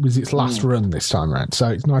 and it was its last run this time around. So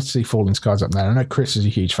it's nice to see Falling Skies up there. I know Chris is a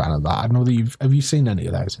huge fan of that. I don't know that have you seen any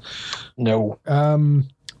of those? No.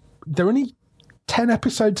 They're only 10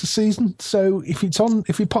 episodes a season, so if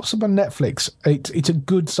it pops up on Netflix, it's a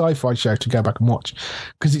good sci-fi show to go back and watch,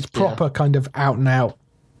 because it's proper kind of out and out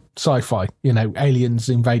sci-fi. Aliens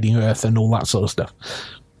invading Earth and all that sort of stuff.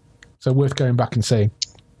 So worth going back and seeing.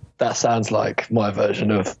 That sounds like my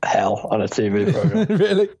version of hell on a TV program.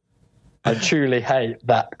 Really? I truly hate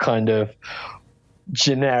that kind of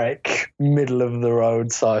generic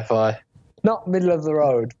middle-of-the-road sci-fi. Not middle of the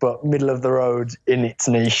road, but middle of the road in its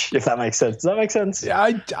niche, if that makes sense. Does that make sense?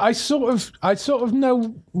 Yeah, I sort of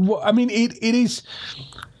know what... I mean, it is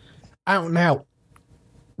out-and-out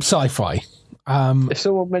sci-fi. If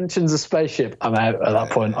someone mentions a spaceship, I'm out at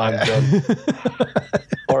that point. I'm done.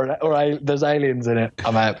 or there's aliens in it,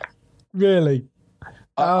 I'm out. Really?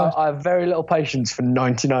 I have very little patience for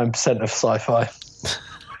 99% of sci-fi.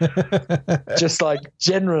 Just like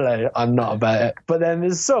generally, I'm not about it. But then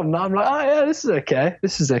there's some that I'm like, oh yeah, this is okay.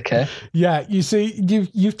 This is okay. Yeah, you see,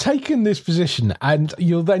 you've taken this position, and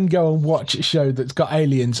you'll then go and watch a show that's got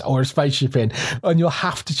aliens or a spaceship in, and you'll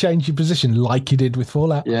have to change your position, like you did with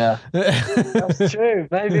Fallout. Yeah, that's true.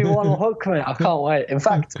 Maybe one will hook me. I can't wait. In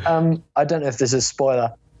fact, I don't know if this is a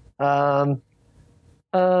spoiler.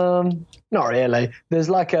 Not really. There's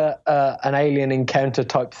like an alien encounter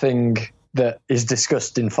type thing that is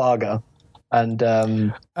discussed in Fargo, and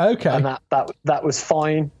okay, and that was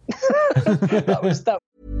fine. that.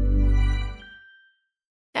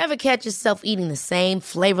 Ever catch yourself eating the same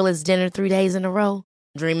flavorless dinner 3 days in a row?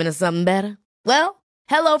 Dreaming of something better? Well,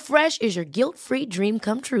 HelloFresh is your guilt-free dream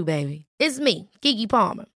come true, baby. It's me, Keke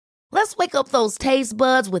Palmer. Let's wake up those taste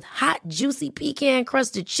buds with hot, juicy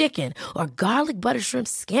pecan-crusted chicken or garlic butter shrimp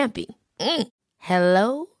scampi.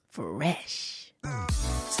 Hello Fresh.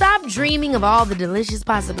 Stop dreaming of all the delicious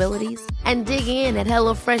possibilities and dig in at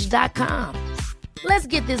HelloFresh.com. Let's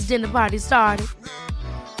get this dinner party started.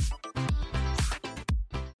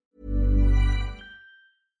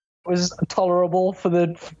 It was tolerable for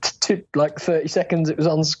the 30 seconds it was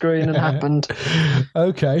on screen and happened.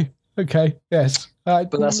 Okay, yes.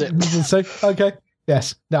 But that's it. So, okay,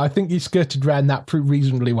 yes. No, I think you skirted around that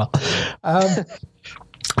reasonably well.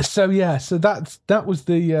 So that was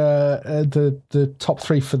the top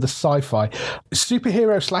 3 for the sci-fi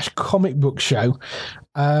superhero / comic book show.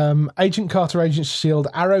 Agent Carter, Agents of S.H.I.E.L.D.,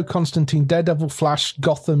 Arrow, Constantine, Daredevil, Flash,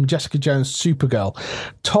 Gotham, Jessica Jones, Supergirl.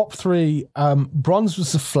 Top 3, bronze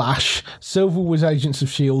was The Flash, silver was Agents of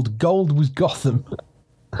S.H.I.E.L.D., gold was Gotham.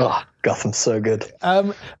 Oh, Gotham's so good.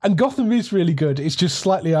 And Gotham is really good. It's just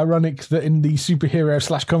slightly ironic that in the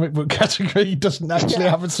superhero / comic book category, it doesn't actually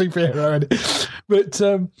have a superhero in it. But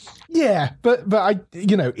but I,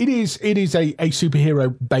 it is a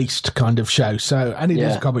superhero based kind of show. So, and it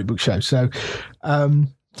is a comic book show. So, I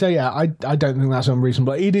don't think that's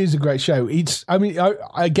unreasonable. It is a great show.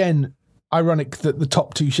 Again, ironic that the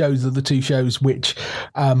top two shows are the two shows which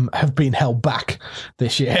have been held back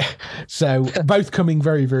this year. So both coming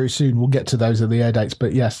very, very soon. We'll get to those at the air dates,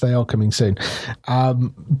 but yes, they are coming soon.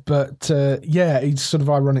 It's sort of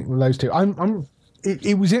ironic that those two.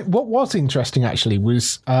 What was interesting actually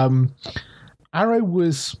was Arrow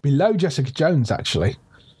was below Jessica Jones actually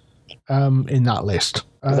in that list.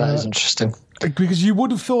 That is interesting. Because you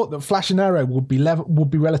would have thought that Flash and Arrow would be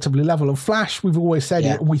relatively level. And Flash, we've always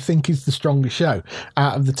said we think is the strongest show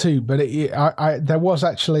out of the two. But there was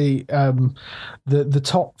actually the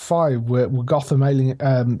top five were Gotham,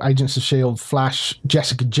 Agents of S.H.I.E.L.D., Flash,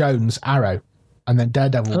 Jessica Jones, Arrow, and then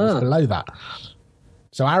Daredevil was below that.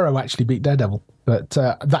 So Arrow actually beat Daredevil, but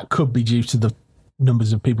that could be due to the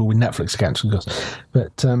numbers of people with Netflix accounts, of course.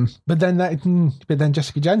 But then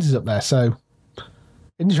Jessica Jones is up there, so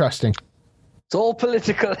interesting. It's all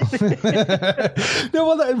political.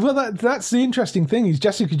 No, that's the interesting thing is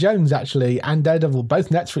Jessica Jones actually and Daredevil, both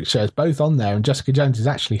Netflix shows, both on there, and Jessica Jones is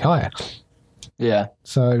actually higher. Yeah.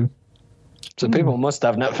 So people must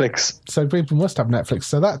have Netflix.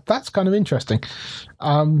 So that's kind of interesting.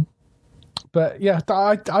 But yeah,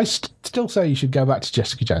 I still say you should go back to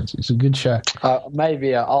Jessica Jones. It's a good show.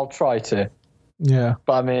 Maybe I'll try to. Yeah,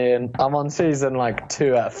 but I mean, I'm on season 2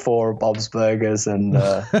 out of 4 of Bob's Burgers, and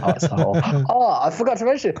I forgot to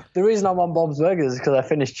mention the reason I'm on Bob's Burgers is because I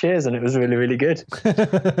finished Cheers and it was really, really good.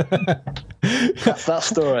 That's that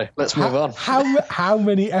story. Let's move on. How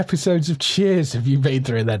many episodes of Cheers have you been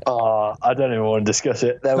through then? Oh, I don't even want to discuss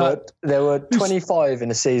it. There were 25 in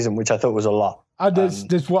a season, which I thought was a lot. And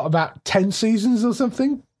there's what, about 10 seasons or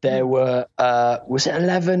something? There were was it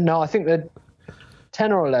 11? No, I think they're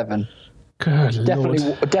 10 or 11. Good Lord.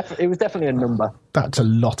 It was definitely a number. That's a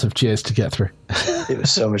lot of Cheers to get through. It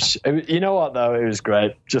was so much. You know what, though? It was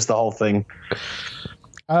great. Just the whole thing.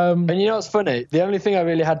 And you know what's funny? The only thing I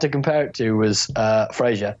really had to compare it to was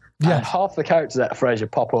Frasier. Yeah. And half the characters at Frasier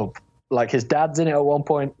pop up. Like his dad's in it at one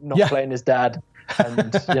point, not playing his dad.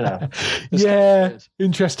 And, yeah,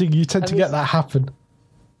 interesting. You tend to get that happen.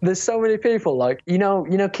 There's so many people. Like, you know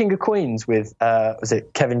King of Queens with, was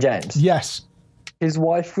it Kevin James? Yes. His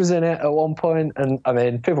wife was in it at one point, and I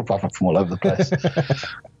mean, people pop up from all over the place.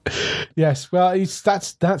 Yes, well,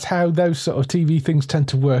 that's how those sort of TV things tend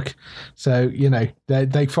to work. So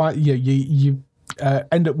they find you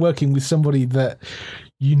end up working with somebody that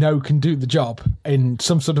can do the job in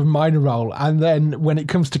some sort of minor role, and then when it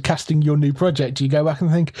comes to casting your new project, you go back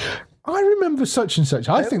and think, I remember such and such.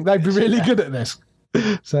 I think they'd be really good at this.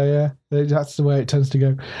 So yeah, that's the way it tends to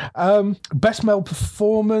go. Best male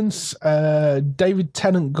performance, David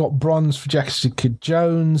Tennant got bronze for Jessica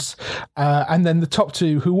Jones, and then the top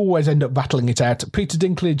two who always end up battling it out. Peter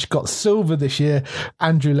Dinklage got silver this year.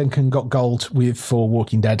 Andrew Lincoln got gold for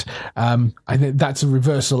Walking Dead. I think that's a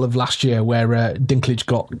reversal of last year where Dinklage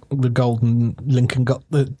got the gold and Lincoln got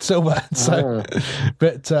the silver. So,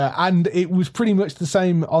 but and it was pretty much the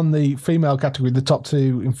same on the female category. The top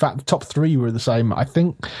two, in fact, the top three were the same. I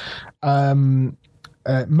think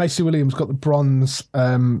Maisie Williams got the bronze,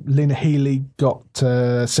 Lena Headey got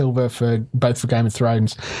silver for Game of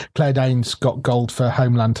Thrones, Claire Danes got gold for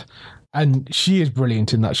Homeland, and she is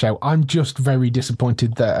brilliant in that show. I'm just very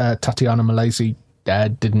disappointed that Tatiana Maslany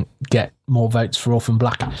didn't get more votes for Orphan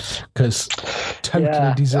Black, because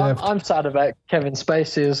totally deserved. I'm sad about Kevin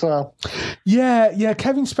Spacey as well. Yeah,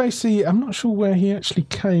 Kevin Spacey. I'm not sure where he actually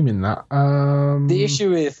came in that. The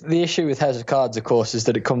issue with House of Cards, of course, is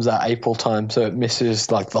that it comes out April time, so it misses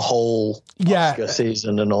the whole Oscar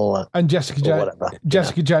season and all that. And Jessica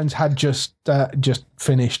Jones had just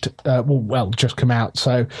finished. Just come out.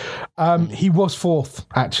 So he was fourth.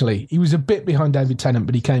 Actually, he was a bit behind David Tennant,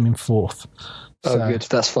 but he came in fourth. Oh, good.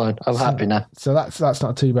 That's fine. I'm happy now. So that's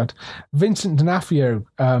not too bad. Vincent D'Onofrio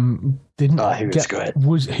didn't. Oh, he was great.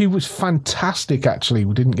 He was fantastic. Actually,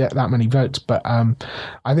 we didn't get that many votes, but I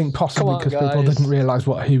think possibly because people didn't realise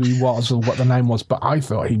who he was or what the name was. But I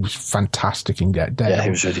thought he was fantastic in Daredevil. Yeah, he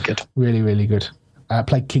was really good. Really, really good.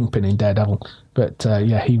 Played Kingpin in Daredevil, but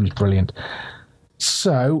he was brilliant.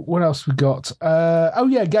 So, what else we got?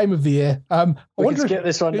 Game of the year. I wonder skip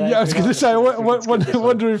this one. Yeah, I was going to say. I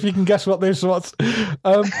wonder if you can guess what this was.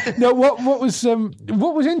 No, what was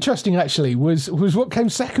interesting actually was what came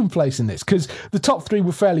second place in this, because the top three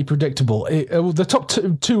were fairly predictable. The top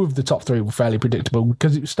two of the top three were fairly predictable,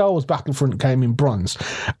 because Star Wars Battlefront came in bronze,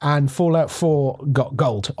 and Fallout 4 got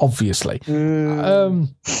gold, obviously.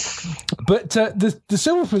 But the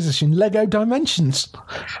silver position, Lego Dimensions.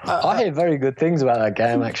 I hear very good things about that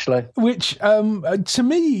game, actually. Which, to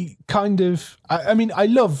me, kind of... I mean, I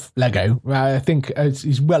love Lego. I think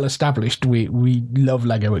it's well established. We love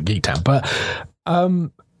Lego at Geektown. But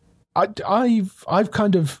I've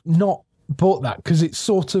kind of not bought that, because it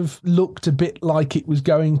sort of looked a bit like it was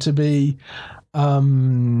going to be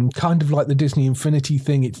kind of like the Disney Infinity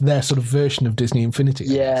thing. It's their sort of version of Disney Infinity.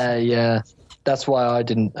 Yeah. That's why I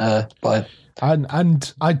didn't buy it.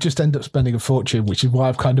 And I just end up spending a fortune, which is why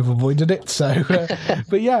I've kind of avoided it. So,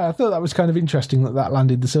 but yeah, I thought that was kind of interesting that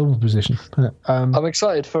landed the silver position. I'm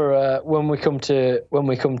excited for when we come to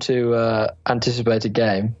anticipated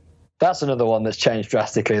game. That's another one that's changed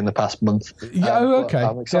drastically in the past month. Yeah, okay.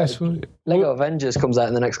 I'm excited. Yes, Lego Avengers comes out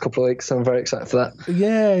in the next couple of weeks, so I'm very excited for that.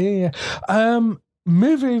 Yeah.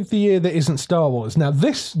 Movie of the year that isn't Star Wars. Now,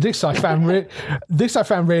 this I found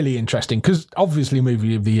really interesting, because obviously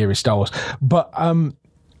movie of the year is Star Wars, but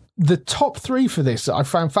the top three for this I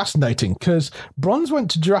found fascinating, because bronze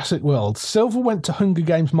went to Jurassic World, silver went to Hunger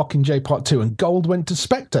Games Mockingjay Part 2, and gold went to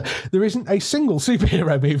Spectre. There isn't a single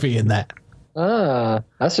superhero movie in there. Ah,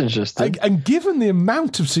 that's interesting. And given the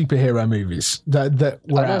amount of superhero movies that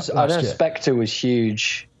were out last year, Spectre was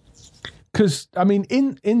huge. Because, I mean,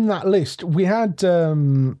 in that list, we had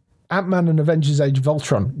Ant-Man and Avengers Age of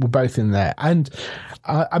Ultron were both in there. And,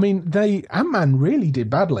 I mean, Ant-Man really did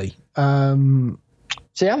badly.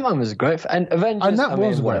 See, Ant-Man was great. And Avengers... And that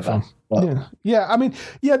was great fun. Yeah, I mean,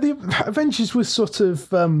 the Avengers was sort of...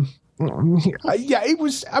 it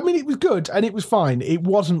was. I mean, it was good and it was fine. It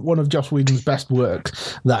wasn't one of Joss Whedon's best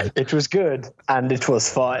works, though. It was good and it was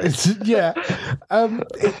fine. It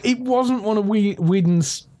wasn't one of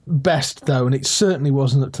Whedon's best, though, and it certainly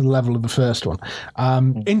wasn't up to the level of the first one.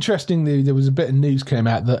 Interestingly, there was a bit of news came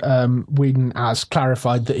out that Whedon has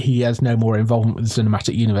clarified that he has no more involvement with the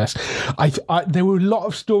cinematic universe. There were a lot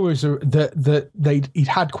of stories that he'd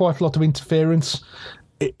had quite a lot of interference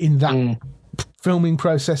in that filming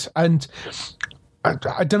process, and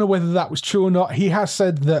I don't know whether that was true or not. He has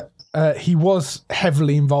said that he was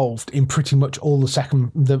heavily involved in pretty much all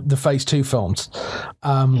the Phase 2 films.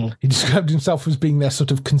 He described himself as being their sort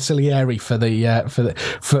of consigliere for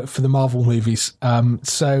the Marvel movies.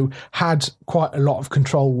 So had quite a lot of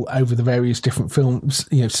control over the various different films,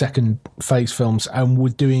 second phase films, and were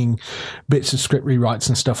doing bits of script rewrites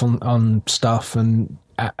and stuff on stuff and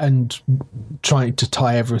trying to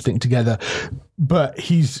tie everything together. But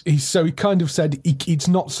he kind of said it's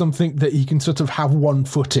not something that he can sort of have one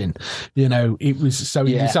foot in. It was, so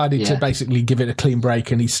he decided to basically give it a clean break,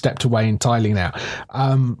 and he stepped away entirely now,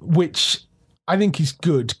 which I think is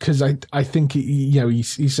good, because I think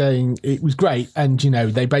he's saying it was great, and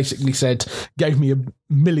they basically gave me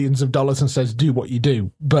millions of dollars and says do what you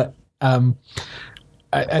do. But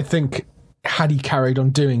I think had he carried on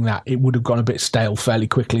doing that, it would have gone a bit stale fairly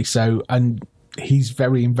quickly. So, and he's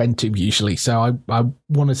very inventive usually, so I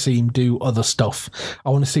want to see him do other stuff. I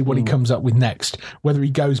want to see what he comes up with next, whether he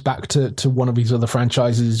goes back to one of his other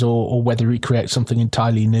franchises, or whether he creates something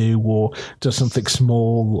entirely new, or does something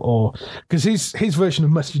small, or because his version of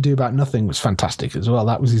Must You Do About Nothing was fantastic as well.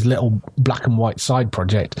 That was his little black and white side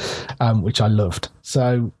project, which I loved.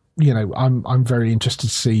 So I'm very interested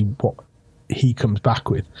to see what he comes back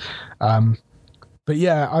with. But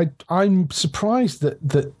yeah, I'm surprised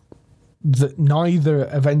that neither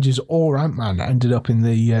Avengers or Ant-Man ended up in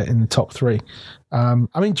the top three. I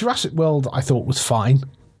mean, Jurassic World I thought was fine.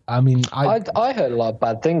 I mean, I heard a lot of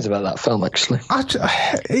bad things about that film, actually.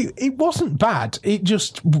 It wasn't bad. It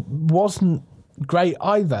just wasn't great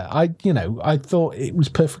either. I thought it was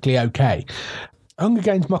perfectly okay. Hunger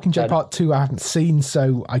Games Mockingjay Part 2 I haven't seen,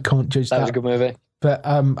 so I can't judge that. That was a good movie. But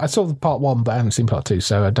I saw the Part 1, but I haven't seen Part 2,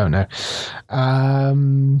 so I don't know.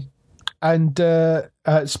 And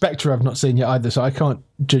Spectre I've not seen yet either, so I can't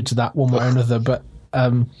judge that one way or another. But,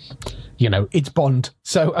 it's Bond,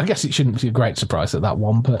 so I guess it shouldn't be a great surprise at that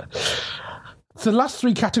one. But so the last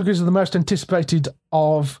three categories are the most anticipated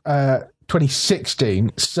of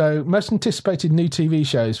 2016. So most anticipated new TV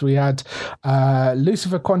shows. We had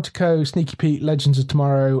Lucifer, Quantico, Sneaky Pete, Legends of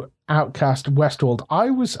Tomorrow, Outcast, Westworld.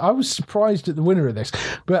 I was surprised at the winner of this,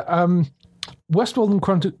 but Westworld and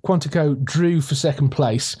Quantico drew for second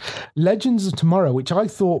place. Legends of Tomorrow, which I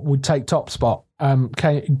thought would take top spot,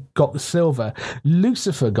 got the silver.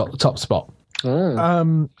 Lucifer got the top spot.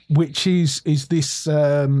 Which is this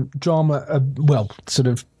drama, sort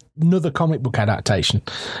of another comic book adaptation,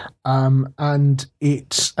 and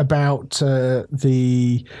it's about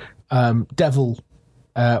the devil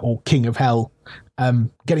or king of hell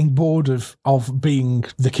getting bored of being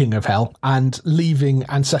the king of hell and leaving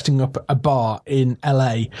and setting up a bar in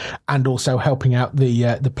LA, and also helping out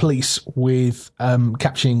the police with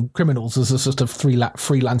capturing criminals as a sort of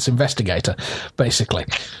freelance investigator, basically.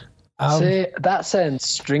 See, that sounds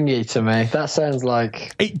stringy to me. That sounds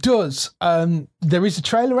like... It does. There is a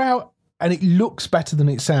trailer out, and it looks better than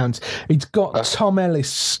it sounds. It's got Tom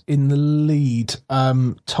Ellis in the lead.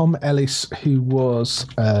 Tom Ellis, who was...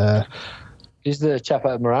 he's the chap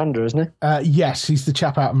out of Miranda, isn't he? Yes, he's the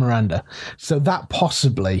chap out of Miranda. So that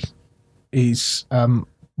possibly is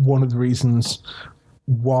one of the reasons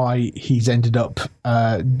why he's ended up...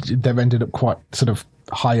 they've ended up quite sort of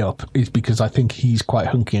high up, is because I think he's quite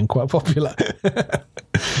hunky and quite popular.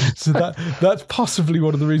 So that's possibly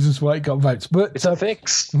one of the reasons why it got votes. But it's a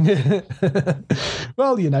fix.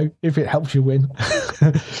 Well, if it helps you win.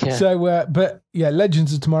 Yeah. So, but yeah,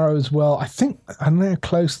 Legends of Tomorrow as well. I think, and they're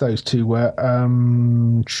close, those two were.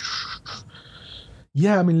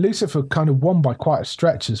 Yeah, I mean, Lucifer kind of won by quite a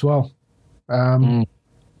stretch as well.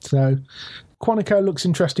 So Quantico looks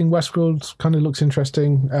interesting. Westworld kind of looks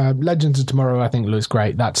interesting. Legends of Tomorrow, I think, looks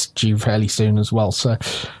great. That's due fairly soon as well. So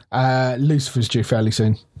Lucifer's due fairly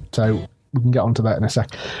soon. So we can get onto that in a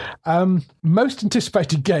sec. Most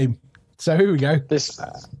anticipated game. So here we go. This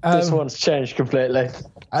one's changed completely.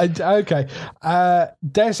 Okay.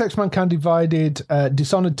 Deus Ex Mankind Divided,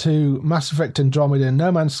 Dishonored 2, Mass Effect Andromeda,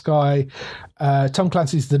 No Man's Sky, Tom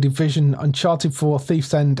Clancy's The Division, Uncharted 4,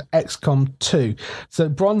 Thief's End, XCOM 2. So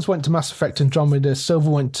bronze went to Mass Effect Andromeda,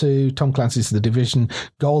 silver went to Tom Clancy's The Division,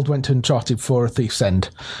 gold went to Uncharted 4, Thief's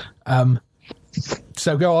End.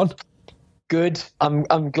 So go on. Good.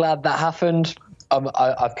 I'm glad that happened.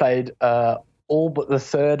 I've played all but the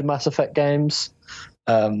third Mass Effect games.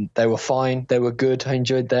 They were fine. They were good. I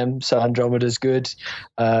enjoyed them. So Andromeda's good.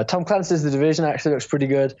 Tom Clancy's The Division actually looks pretty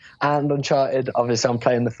good. And Uncharted, obviously I'm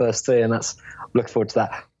playing the first three, and look forward to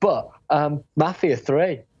that. But Mafia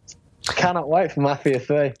 3. Cannot wait for Mafia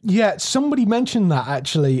 3. Yeah, somebody mentioned that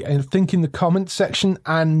actually, I think in the comments section,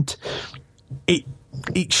 and it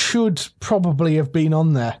should probably have been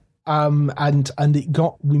on there. And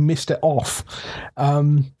we missed it off.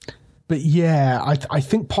 But yeah, I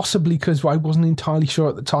think possibly because I wasn't entirely sure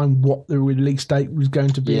at the time what the release date was going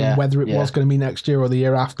to be and whether it was going to be next year or the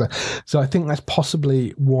year after. So I think that's possibly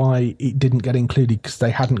why it didn't get included, because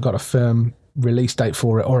they hadn't got a firm release date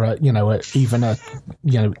for it, or it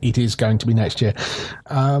is going to be next year.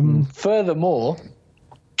 Furthermore,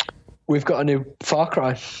 we've got a new Far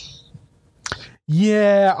Cry.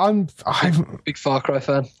 Yeah, I'm big Far Cry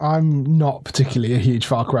fan. I'm not particularly a huge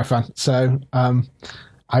Far Cry fan, so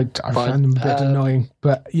I find them a bit annoying.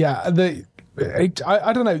 But yeah, I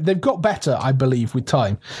don't know. They've got better, I believe, with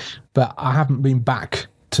time, but I haven't been back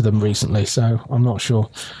to them recently, so I'm not sure.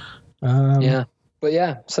 So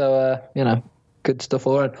good stuff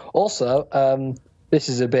all around. Also, this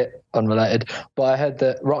is a bit unrelated, but I heard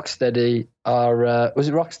that Rocksteady are was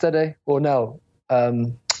it Rocksteady or no?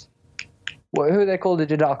 Who are they called? They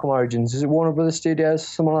did Arkham Origins. Is it Warner Brothers Studios,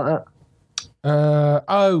 something like that? No,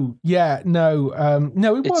 it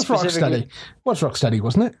was Rocksteady. It was Rocksteady,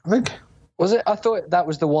 wasn't it? I think. Was it? I thought that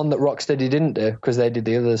was the one that Rocksteady didn't do, because they did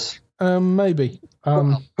the others. Maybe.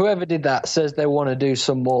 Whoever did that says they want to do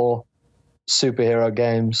some more superhero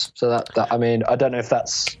games. So that I mean, I don't know if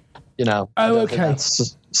that's okay.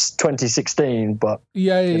 That's 2016, but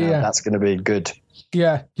that's going to be good.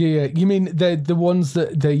 Yeah. You mean the ones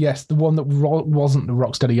that the one that wasn't the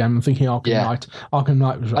Rocksteady game? I'm thinking Arkham Knight. Arkham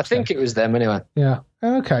Knight was Rocksteady. I think it was them anyway. Yeah.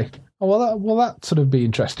 Okay. Oh, well, that sort of be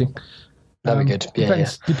interesting. That'd be good.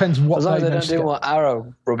 Depends what as long as they don't do more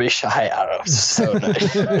Arrow rubbish. I hate Arrow. So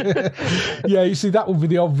nice. Yeah, you see, that would be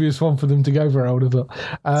the obvious one for them to go for, I would have thought.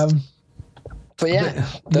 But yeah,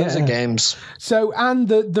 those are games. So, and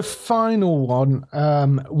the final one,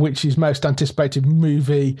 which is most anticipated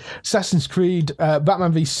movie, Assassin's Creed,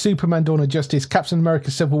 Batman v Superman, Dawn of Justice, Captain America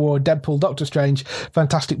Civil War, Deadpool, Doctor Strange,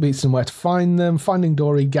 Fantastic Beasts and Where to Find Them, Finding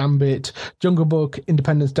Dory, Gambit, Jungle Book,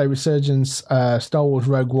 Independence Day Resurgence, Star Wars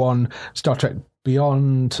Rogue One, Star Trek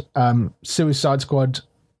Beyond, Suicide Squad,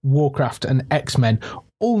 Warcraft and X-Men.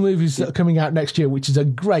 All movies that are coming out next year, which is a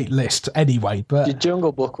great list anyway. But did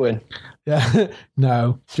Jungle Book win? Yeah,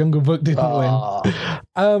 no, Jungle Book didn't win.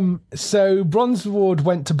 So Bronze Award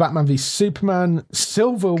went to Batman v Superman.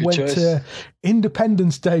 Silver went to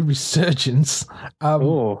Independence Day Resurgence.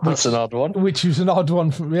 That's an odd one. Which was an odd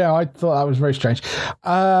one. I thought that was very strange.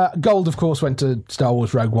 Gold, of course, went to Star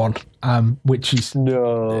Wars Rogue One, which is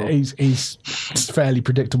fairly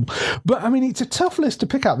predictable. But I mean, it's a tough list to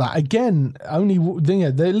pick out. That again, only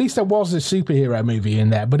at least there was a superhero movie in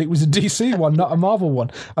there, but it was a DC one, not a Marvel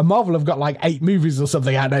one. And Marvel have got like 8 movies or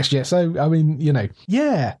something out next year. So I mean,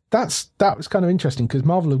 that was kind of interesting because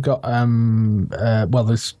Marvel have got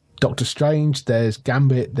there's Doctor Strange, there's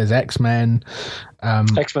Gambit, there's X-Men.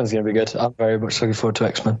 X-Men's going to be good. I'm very much looking forward to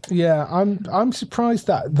X-Men. Yeah, I'm surprised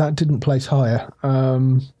that didn't place higher. I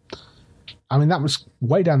mean, that was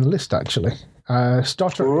way down the list, actually. Star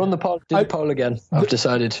Trek. We're on the poll again. I've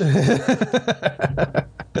decided.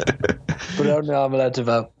 But only I'm allowed to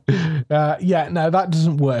vote. No, that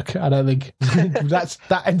doesn't work. I don't think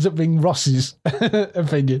that ends up being Ross's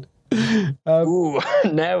opinion.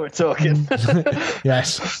 Now we're talking.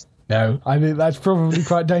 Yes. No, I mean that's probably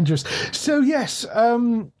quite dangerous. So yes,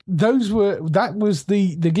 that was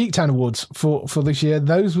the Geektown Awards for this year.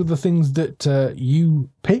 Those were the things that you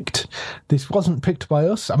picked. This wasn't picked by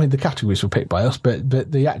us. I mean, the categories were picked by us, but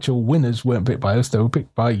the actual winners weren't picked by us. They were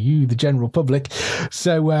picked by you, the general public.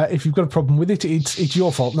 So if you've got a problem with it, it's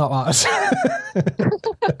your fault, not ours.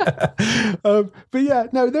 But yeah,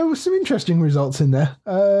 no, there were some interesting results in there.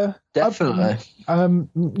 Definitely.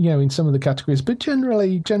 In some of the categories, but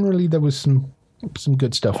generally there was some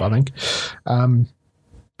good stuff, I think.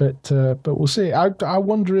 But we'll see. I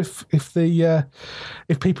wonder if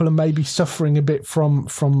people are maybe suffering a bit from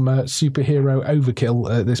superhero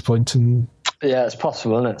overkill at this point, and yeah, it's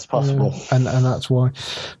possible, isn't it? It's possible, and that's why.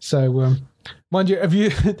 So. Mind you,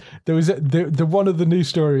 there was the one of the news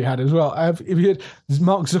story we had as well. Mark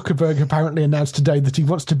Zuckerberg apparently announced today that he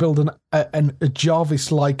wants to build a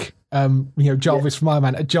Jarvis-like, Jarvis from Iron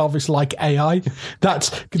Man, a Jarvis-like AI.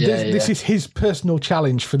 This is his personal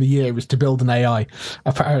challenge for the year, is to build an AI.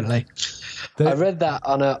 Apparently, I read that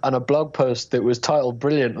on a blog post that was titled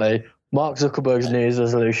brilliantly, "Mark Zuckerberg's New Year's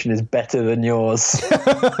resolution is better than yours."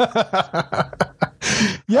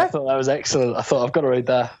 Yeah, I thought that was excellent. I thought I've got to read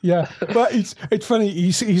that. Yeah, but it's funny.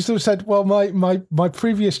 He sort of said, "Well, my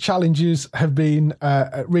previous challenges have been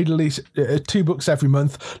read at least 2 books every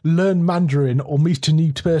month, learn Mandarin, or meet a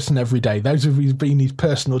new person every day. Those have been his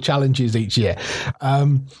personal challenges each year."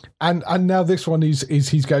 And now this one is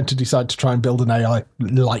he's going to decide to try and build an AI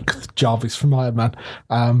like Jarvis from Iron Man.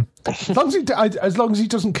 As long as he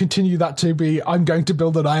doesn't continue that to be, I'm going to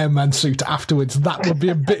build an Iron Man suit afterwards. That would be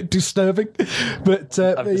a bit disturbing. But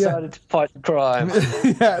I've decided to fight crime.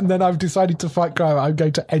 Yeah, and then I've decided to fight crime. I'm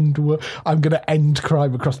going to end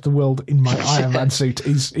crime across the world in my Iron Man suit.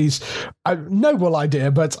 Is a noble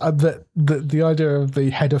idea, but the idea of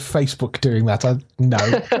the head of Facebook doing that,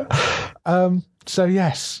 no. So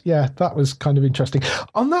yes, that was kind of interesting.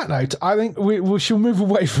 On that note, I think we shall move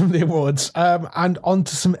away from the awards and on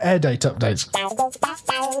to some air date updates.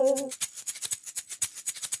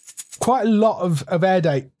 Quite a lot of air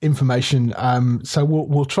date information, so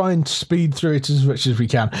we'll try and speed through it as much as we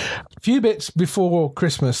can. A few bits before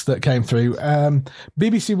Christmas that came through.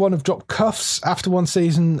 BBC One have dropped Cuffs after 1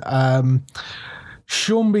 season.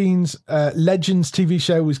 Sean Bean's Legends TV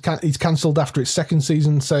show is cancelled after its 2nd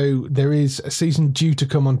season, so there is a season due to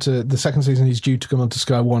come onto the 2nd season is due to come onto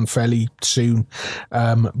Sky One fairly soon,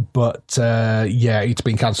 but it's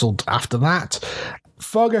been cancelled after that.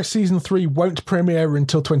 Fargo season 3 won't premiere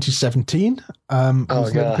until 2017.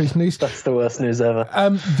 News. That's the worst news ever.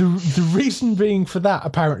 The reason being for that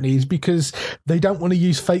apparently is because they don't want to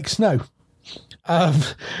use fake snow.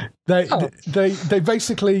 They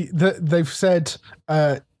basically they've said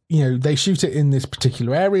they shoot it in this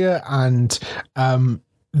particular area and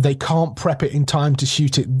they can't prep it in time to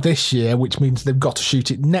shoot it this year, which means they've got to shoot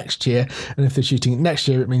it next year, and if they're shooting it next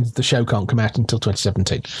year, it means the show can't come out until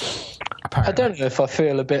 2017. Apparently. I don't know if I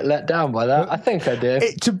feel a bit let down by that. I think I do.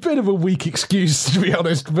 It's a bit of a weak excuse, to be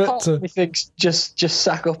honest, but part of me thinks just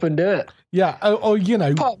sack up and do it. Yeah,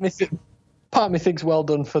 Part of me thinks well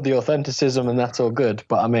done for the authenticism, and that's all good.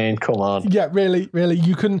 But I mean, come on. Yeah, really,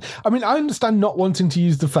 you can. I mean, I understand not wanting to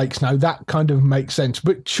use the fake snow. That kind of makes sense.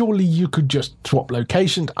 But surely you could just swap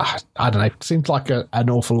locations. I don't know. It seems like an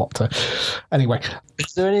awful lot to. Anyway,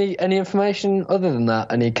 is there any information other than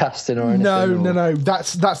that? Any casting or anything? No.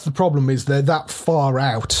 That's the problem. Is they're that far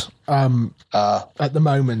out at the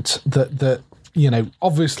moment that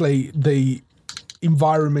obviously the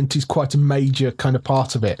environment is quite a major kind of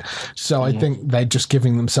part of it, so I think they're just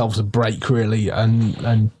giving themselves a break really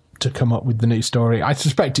and to come up with the new story. I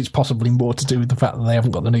suspect it's possibly more to do with the fact that they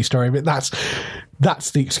haven't got the new story, but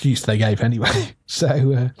that's the excuse they gave anyway.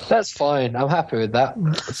 So that's fine. I'm happy with that.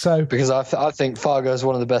 So because I think Fargo is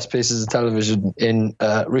one of the best pieces of television in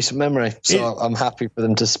recent memory. So I'm happy for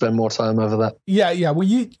them to spend more time over that. Yeah. Well,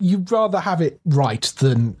 you'd rather have it right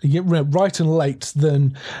than right and late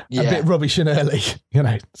than a bit rubbish and early,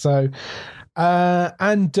 So.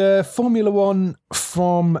 And Formula One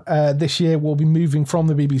from this year will be moving from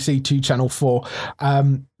the BBC to Channel 4.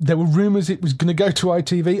 There were rumours it was going to go to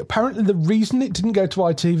ITV. Apparently the reason it didn't go to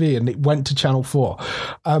ITV and it went to Channel 4,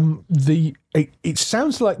 it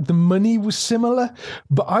sounds like the money was similar,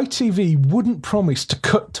 but ITV wouldn't promise to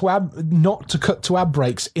not to cut to ad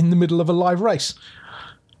breaks in the middle of a live race,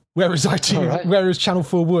 whereas whereas Channel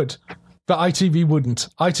 4 would. But ITV wouldn't.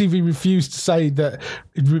 ITV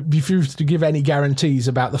refused to give any guarantees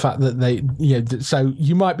about the fact that so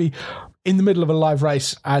you might be in the middle of a live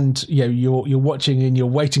race and you're watching and you're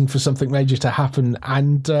waiting for something major to happen,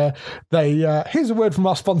 and here's a word from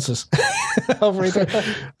our sponsors. And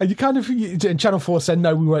and Channel 4 said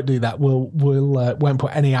no, we won't do that. We'll won't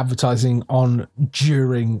put any advertising on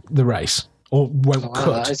during the race. Or won't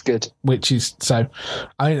cut. That's good. Which is so.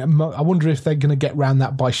 I wonder if they're going to get around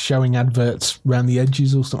that by showing adverts around the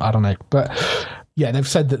edges or something. I don't know, but yeah, they've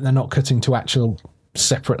said that they're not cutting to actual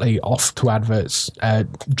separately off to adverts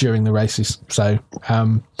during the races. So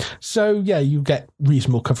yeah, you get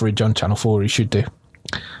reasonable coverage on Channel 4. You should do.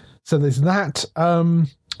 So there's that.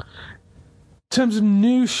 In terms of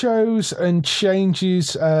new shows and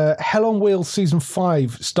changes, Hell on Wheels Season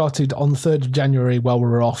 5 started on the 3rd of January while we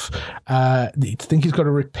were off. I think it's got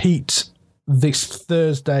to repeat this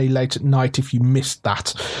Thursday late at night if you missed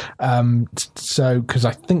that. Because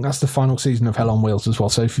I think that's the final season of Hell on Wheels as well.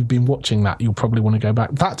 So if you've been watching that, you'll probably want to go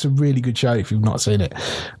back. That's a really good show if you've not seen it.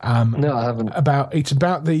 No, I haven't. It's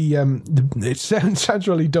about it sounds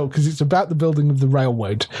really dull because it's about the building of the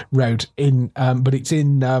railroad but it's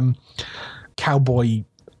in cowboy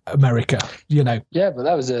America, Yeah, but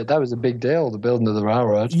that was a big deal, the building of the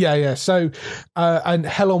railroad. Yeah. So, and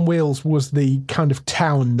Hell on Wheels was the kind of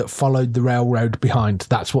town that followed the railroad behind.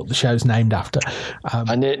 That's what the show's named after.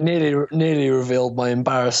 And it nearly revealed my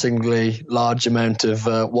embarrassingly large amount of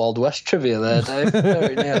Wild West trivia there, Dave.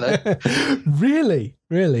 Very nearly.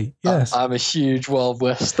 Really? Yes. I'm a huge Wild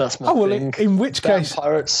West. That's my thing. In which case,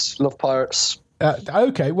 pirates, love pirates.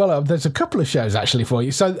 Okay, well, there's a couple of shows actually for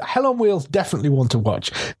you. So Hell on Wheels definitely want to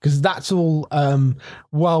watch because that's all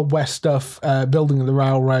Wild West stuff, building of the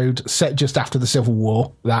railroad, set just after the Civil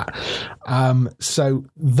War. So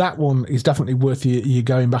that one is definitely worth you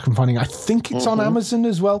going back and finding. I think it's on Amazon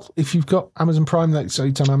as well. If you've got Amazon Prime, so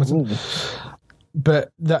it's on Amazon. Ooh.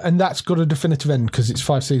 But that's got a definitive end because it's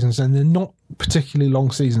 5 seasons and they're not particularly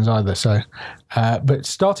long seasons either. So, but it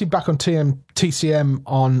started back on TCM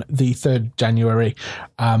on the 3rd January,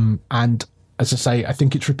 and as I say, I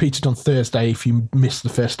think it's repeated on Thursday if you missed the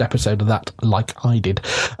first episode of that, like I did.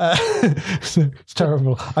 So it's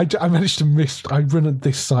terrible. I managed to miss. I run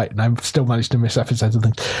this site and I've still managed to miss episodes of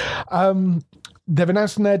things. They've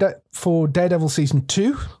announced an air date for Daredevil season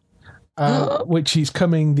 2. Which is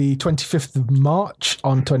coming the 25th of March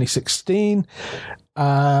on 2016.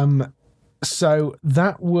 So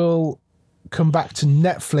that will come back to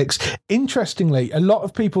Netflix. Interestingly, a lot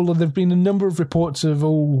of people, there have been a number of reports of,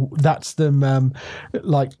 that's them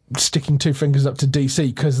like sticking 2 fingers up to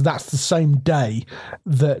DC because that's the same day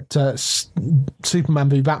that Superman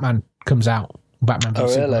v Batman comes out. Batman v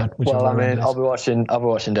Superman. Well, I mean, I'll be watching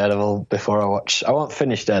Daredevil before I watch. I won't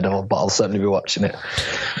finish Daredevil, but I'll certainly be watching it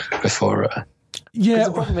before. Yeah.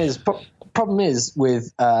 The problem is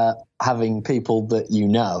with having people that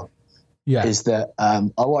is that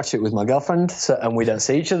I watch it with my girlfriend, and we don't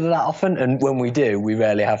see each other that often. And when we do, we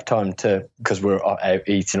rarely have time to, because we're out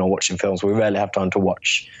eating or watching films, we rarely have time to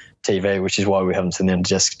watch TV, which is why we haven't seen the end of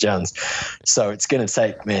Jessica Jones. So it's going to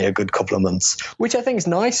take me a good couple of months, which I think is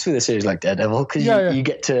nice with a series like Daredevil because you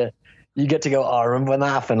get to go, I remember when that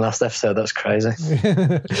happened last episode. That's crazy.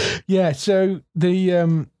 Yeah. So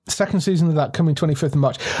the second season of that coming 25th of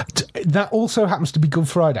March. That also happens to be Good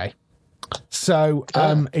Friday. So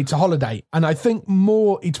it's a holiday, and I think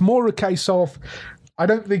it's more a case of, I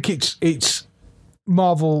don't think it's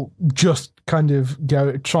Marvel just kind of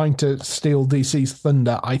trying to steal DC's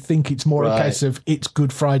thunder. I think it's more a case of it's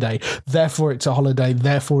Good Friday, therefore it's a holiday,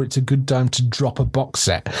 therefore it's a good time to drop a box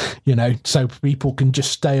set, so people can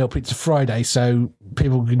just stay up. It's a Friday, so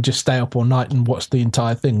people can just stay up all night and watch the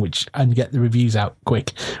entire thing, and get the reviews out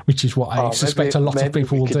quick, which is what I suspect a lot of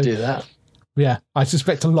people will do. That. Yeah, I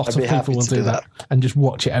suspect a lot of people will do that and just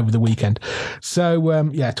watch it over the weekend. So,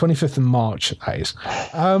 25th of March, that is.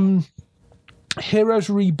 Heroes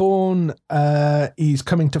Reborn is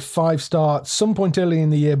coming to 5-star at some point early in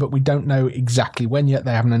the year, but we don't know exactly when yet.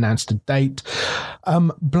 They haven't announced a date.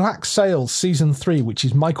 Black Sails Season 3, which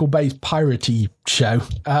is Michael Bay's piratey show,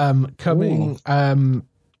 coming...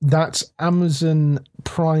 That's Amazon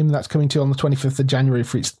Prime. That's coming to you on the 25th of January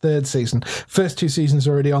for its 3rd season. First 2 seasons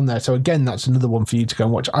are already on there. So again, that's another one for you to go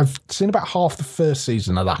and watch. I've seen about half the first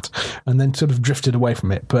season of that and then sort of drifted away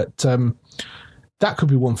from it. But that could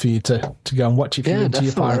be one for you to go and watch if you're into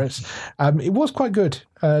your pirates. It was quite good.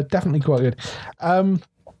 Definitely quite good.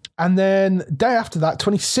 And then day after that,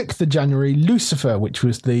 26th of January, Lucifer, which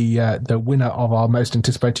was the winner of our most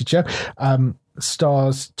anticipated show,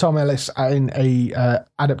 stars Tom Ellis in a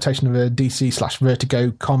adaptation of a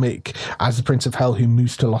DC/Vertigo comic as the Prince of Hell who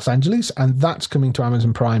moves to Los Angeles, and that's coming to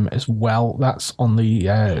Amazon Prime as well. That's on the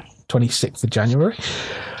 26th of January.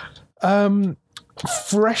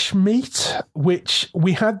 Fresh Meat, which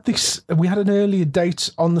we had an earlier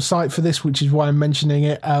date on the site for this, which is why I'm mentioning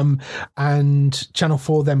it, and Channel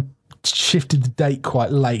 4 then shifted the date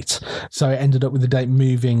quite late, so it ended up with the date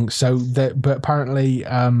moving. But apparently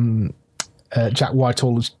Jack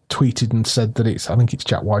Whitehall has tweeted and said that I think it's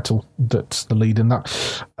Jack Whitehall that's the lead in that.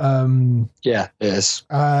 Yeah, it is.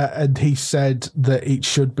 And he said that it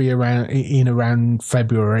should be around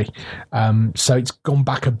February. So it's gone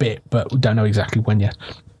back a bit, but we don't know exactly when yet.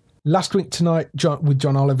 Last Week Tonight with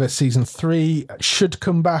John Oliver Season 3 should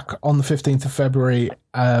come back on the 15th of February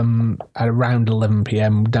at around 11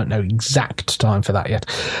 p.m. We don't know exact time for that yet.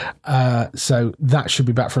 So that should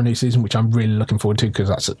be back for a new season, which I'm really looking forward to because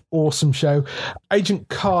that's an awesome show. Agent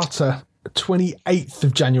Carter, 28th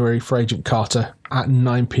of January for Agent Carter at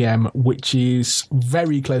 9 p.m, which is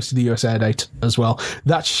very close to the US air date as well.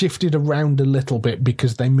 That shifted around a little bit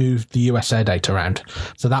because they moved the US air date around.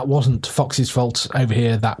 So that wasn't Fox's fault over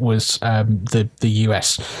here. That was the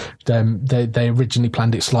US. They originally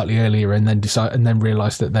planned it slightly earlier and then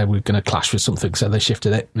realised that they were going to clash with something, so they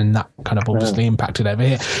shifted it, and that kind of obviously impacted over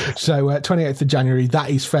here. So 28th of January, that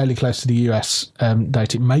is fairly close to the US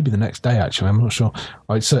date. It may be the next day, actually. I'm not sure.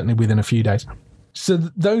 Or it's certainly within a few days. So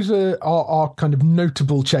those are kind of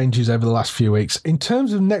notable changes over the last few weeks. In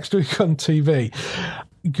terms of next week on TV,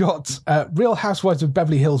 got Real Housewives of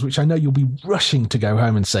Beverly Hills, which I know you'll be rushing to go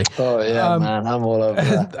home and see. Oh, yeah, man. I'm all over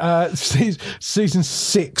that. Season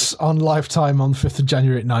 6 on Lifetime on 5th of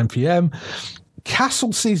January at 9 p.m.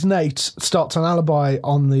 Castle Season 8 starts on Alibi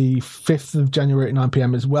on the 5th of January at 9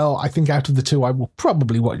 p.m. as well. I think out of the two, I will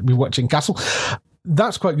probably be watching Castle.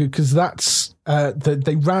 That's quite good because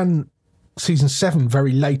they ran Season 7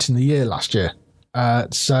 very late in the year last year.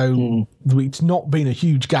 So it's not been a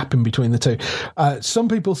huge gap in between the two. Some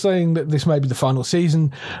people saying that this may be the final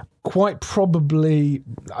season. Quite probably,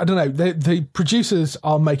 I don't know. The producers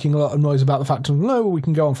are making a lot of noise about the fact that no, we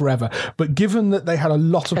can go on forever. But given that they had a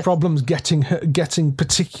lot of problems getting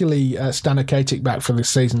particularly Stana Katic back for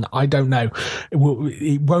this season, I don't know.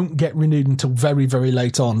 It won't get renewed until very, very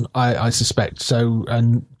late on, I suspect. So,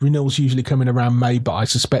 and renewals usually come in around May, but I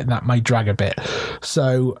suspect that may drag a bit.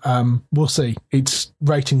 So we'll see. Its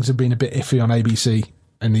ratings have been a bit iffy on ABC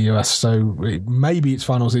in the US, so maybe it's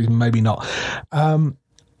final season, maybe not.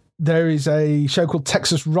 There is a show called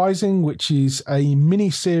Texas Rising, which is a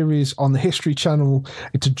mini-series on the History Channel.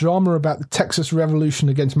 It's a drama about the Texas Revolution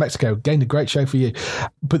against Mexico. Again, a great show for you.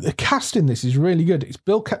 But the cast in this is really good. It's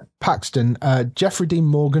Bill Paxton, Jeffrey Dean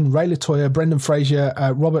Morgan, Ray Latoya, Brendan Fraser,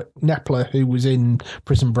 Robert Knepler, who was in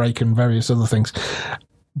Prison Break and various other things.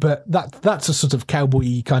 But that's a sort of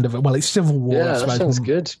cowboy kind of... Well, it's Civil War. Yeah, that sounds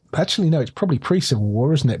good. Actually, no, it's probably pre-Civil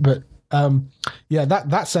War, isn't it? But...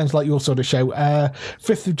 that sounds like your sort of show.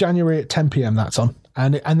 5th of January at 10 p.m. that's on,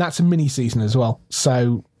 and that's a mini season as well.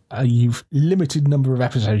 So you've limited number of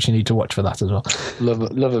episodes you need to watch for that as well.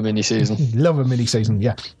 Love a mini season. Love a mini season.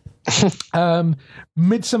 Yeah.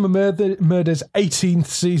 Midsummer Murders 18th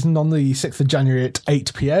season on the 6th of January at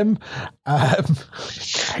 8 p.m.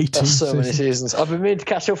 That's so many seasons. I've been meaning to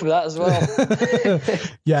catch up with that as well.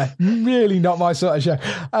 Yeah, really not my sort of show.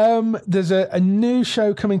 There's a new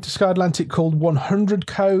show coming to Sky Atlantic called 100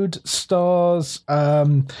 Code. Stars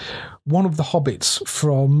one of the hobbits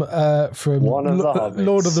from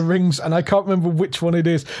Lord of the Rings, and I can't remember which one it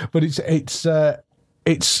is, but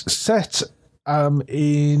it's set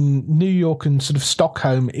in New York and sort of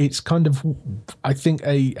Stockholm. It's kind of, I think,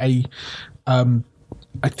 a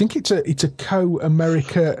I think it's a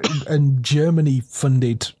co-America and Germany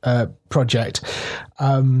funded project.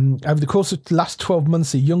 Over the course of the last 12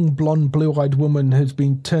 months, a young blonde, blue-eyed woman has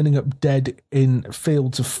been turning up dead in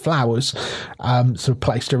fields of flowers, sort of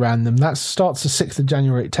placed around them. That starts the 6th of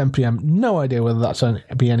January at 10 p.m. No idea whether that's going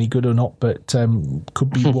to be any good or not, but could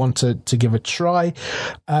be one to give a try.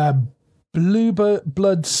 Blue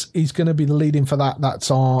Bloods is going to be the lead-in for that.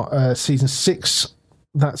 That's our season 6.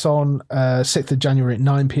 That's on 6th of January at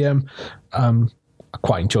 9 p.m. I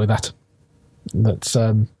quite enjoy that. That's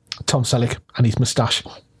Tom Selleck and his moustache.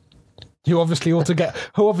 Who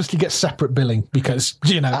obviously gets separate billing because,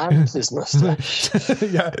 you know. And his moustache.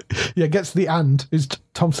 yeah, gets the and is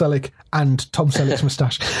Tom Selleck and Tom Selleck's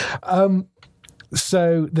moustache.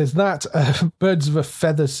 So there's that. Birds of a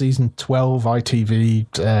Feather season 12, ITV,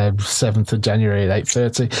 7th of January at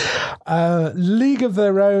 8:30. League of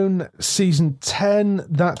Their Own season 10,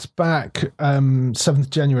 that's back 7th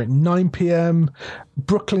January at 9 p.m.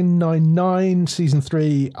 Brooklyn Nine-Nine season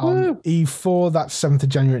 3 on E4, that's 7th of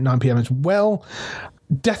January at 9 p.m. as well.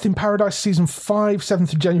 Death in Paradise season 5,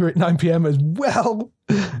 7th of January at 9 p.m. as well.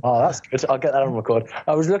 Oh, that's good. I'll get that on record.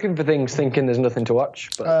 I was looking for things thinking there's nothing to watch,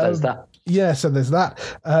 but there's that. Yeah, so there's that.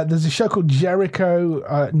 There's a show called Jericho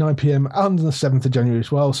at 9 p.m. on the 7th of January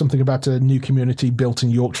as well. Something about a new community built in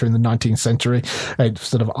Yorkshire in the 19th century. A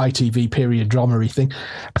sort of ITV period drama-y thing.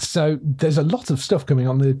 So there's a lot of stuff coming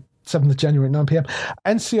on the 7th of January at 9 p.m.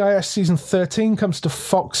 NCIS season 13 comes to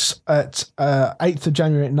Fox at 8th of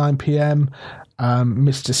January at 9 p.m.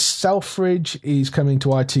 Mr. Selfridge is coming to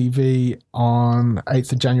ITV on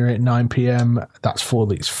 8th of January at 9 p.m. That's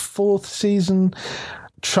for its 4th season.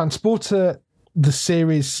 Transporter, the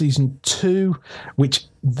series season 2, which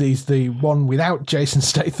is the one without Jason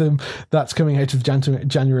Statham, that's coming out of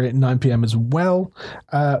January at 9 p.m. as well.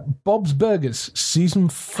 Bob's Burgers season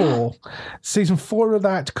 4. Season 4 of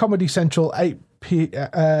that, Comedy Central,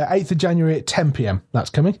 8th of January at 10 p.m.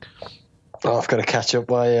 That's coming. Oh, I've got to catch up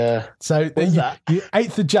by... So,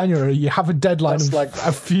 8th of January, you have a deadline of like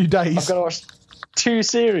a few days. I've got to watch 2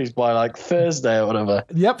 series by like Thursday or whatever.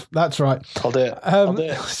 Yep, that's right. I'll do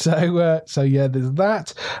it. So yeah, there's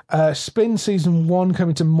that. Spin season 1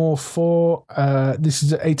 coming to More 4.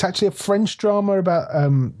 It's actually a French drama about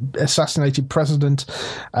assassinated president.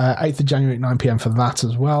 8th of January at 9 p.m. for that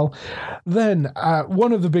as well. Then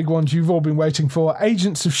one of the big ones you've all been waiting for,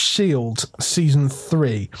 Agents of S.H.I.E.L.D. season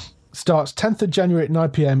 3. Starts 10th of January at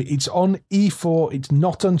 9 p.m. It's on E4. It's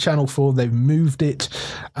not on Channel 4. They've moved it.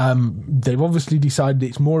 They've obviously decided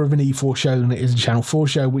it's more of an E4 show than it is a Channel 4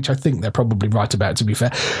 show, which I think they're probably right about, to be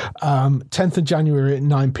fair. 10th of January at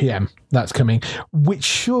 9 p.m. That's coming, which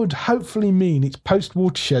should hopefully mean it's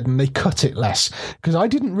post-Watershed and they cut it less. Because I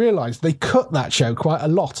didn't realise they cut that show quite a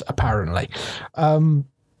lot, apparently. I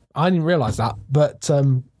didn't realise that. But,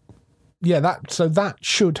 that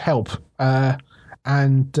should help.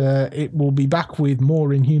 And it will be back with more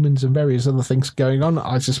Inhumans and various other things going on,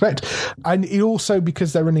 I suspect. And it also,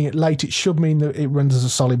 because they're running it late, it should mean that it runs as a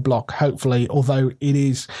solid block, hopefully, although it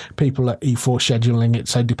is people at E4 scheduling it,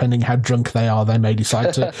 so depending how drunk they are, they may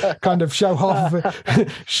decide to kind of show half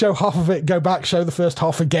of it, go back, show the first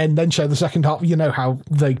half again, then show the second half. You know how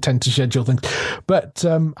they tend to schedule things. But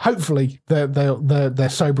hopefully they're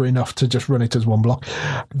sober enough to just run it as one block.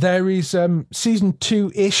 There is season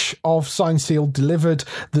 2-ish of Signed, Sealed, Delivered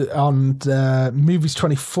on Movies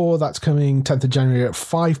 24. That's coming 10th of January at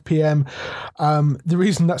 5 p.m. The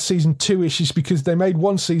reason that's season 2-ish is because they made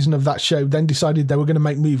one season of that show, then decided they were going to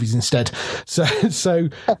make movies instead. So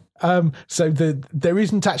there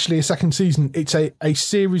isn't actually a second season. It's a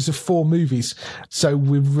series of 4 movies. So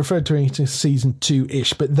we've referred to it as season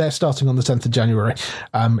 2-ish, but they're starting on the 10th of January.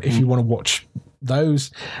 If you want to watch those.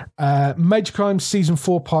 Major Crimes season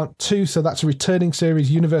 4 part 2, so that's a returning series,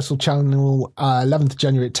 Universal Channel, 11th of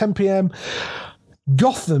January at 10 p.m.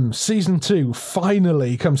 Gotham season 2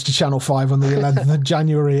 finally comes to Channel 5 on the 11th of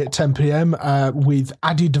January at 10 p.m. With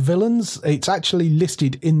added villains. It's actually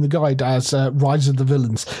listed in the guide as Rise of the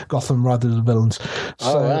Villains, Gotham Rise of the Villains.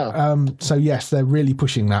 So, wow. So yes, they're really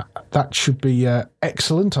pushing that. That should be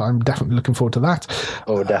excellent. I'm definitely looking forward to that.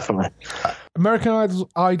 Oh, definitely. American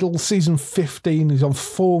Idol season 15 is on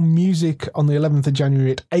 4 Music on the 11th of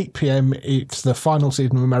January at 8 p.m. It's the final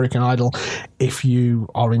season of American Idol, if you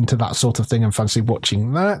are into that sort of thing and fancy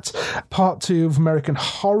watching that. Part 2 of American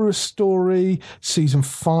Horror Story season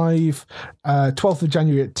 5, 12th of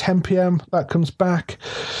January at 10 p.m. That comes back.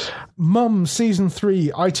 Mum season 3,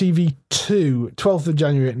 ITV2, 12th of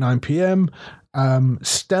January at 9 p.m.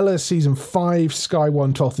 Stella Season 5, Sky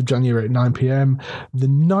 1, 12th of January at 9 p.m. The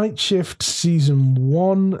Night Shift Season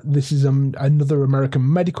 1. This is another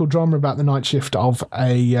American medical drama about the night shift of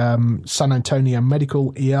a San Antonio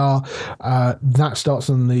medical ER. That starts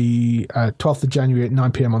on the 12th of January at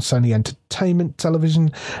 9 p.m. on Sony Entertainment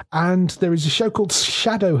Television. And there is a show called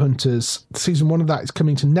Shadowhunters. Season 1 of that is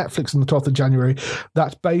coming to Netflix on the 12th of January.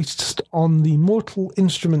 That's based on the Mortal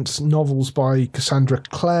Instruments novels by Cassandra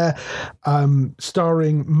Clare,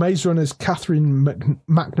 starring Maze Runner's Catherine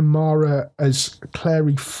McNamara as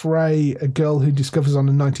Clary Frey, a girl who discovers on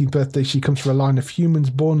her 19th birthday she comes from a line of humans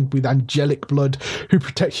born with angelic blood who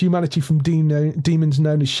protect humanity from demons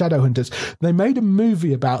known as Shadowhunters. They made a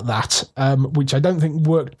movie about that, which I don't think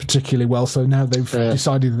worked particularly well, so now they've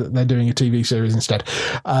decided that they're doing a TV series instead.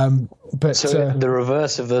 But the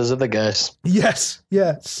reverse of those other guys. Yes,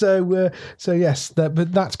 yeah. So yes,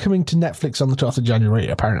 but that's coming to Netflix on the 12th of January,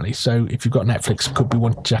 apparently. So if you've got Netflix, it could be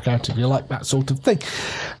one to check out if you like that sort of thing.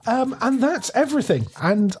 And that's everything.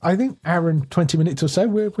 And I think hour and 20 minutes or so,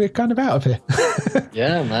 we're kind of out of here.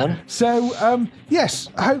 Yeah, man. So yes,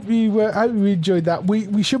 I hope you enjoyed that.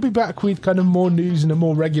 We should be back with kind of more news and a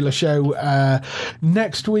more regular show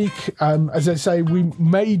next week. As I say, we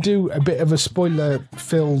may do a bit of a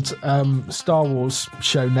spoiler-filled Star Wars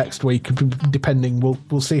show next week, depending.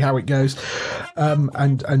 We'll see how it goes,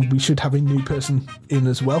 and we should have a new person in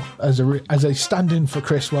as well as a stand-in for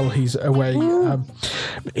Chris while he's away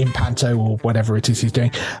in Panto or whatever it is he's doing.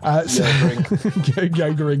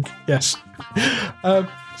 Yogering, yes.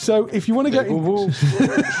 So if you want to get in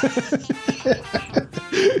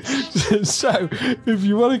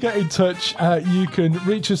touch, you can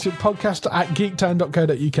reach us at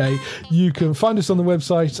podcast@geektown.co.uk. You can find us on the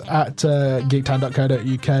website at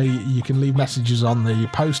geektown.co.uk. You can leave messages on the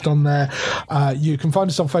post on there. You can find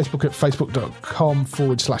us on Facebook at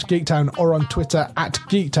facebook.com/geektown or on Twitter at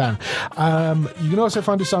geektown. You can also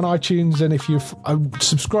find us on iTunes, and if you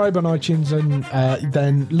subscribe on iTunes, and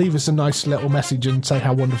then leave us a nice little message and say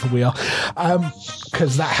how wonderful we are,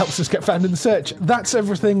 because that helps us get found in the search. That's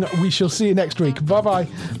everything. We shall see you next week. Bye-bye.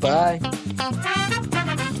 Bye.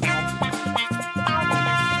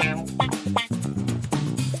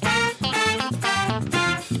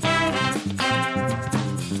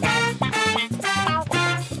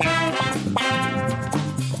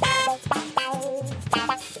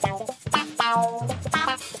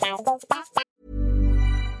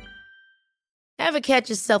 Ever catch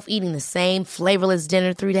yourself eating the same flavorless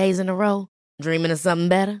dinner 3 days in a row? Dreaming of something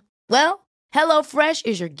better? Well, HelloFresh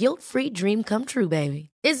is your guilt-free dream come true, baby.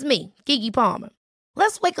 It's me, Keke Palmer.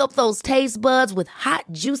 Let's wake up those taste buds with hot,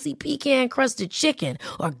 juicy pecan-crusted chicken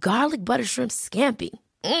or garlic butter shrimp scampi.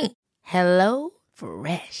 Hello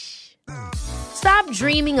Fresh. Stop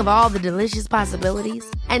dreaming of all the delicious possibilities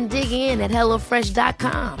and dig in at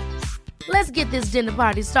HelloFresh.com. Let's get this dinner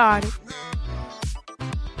party started.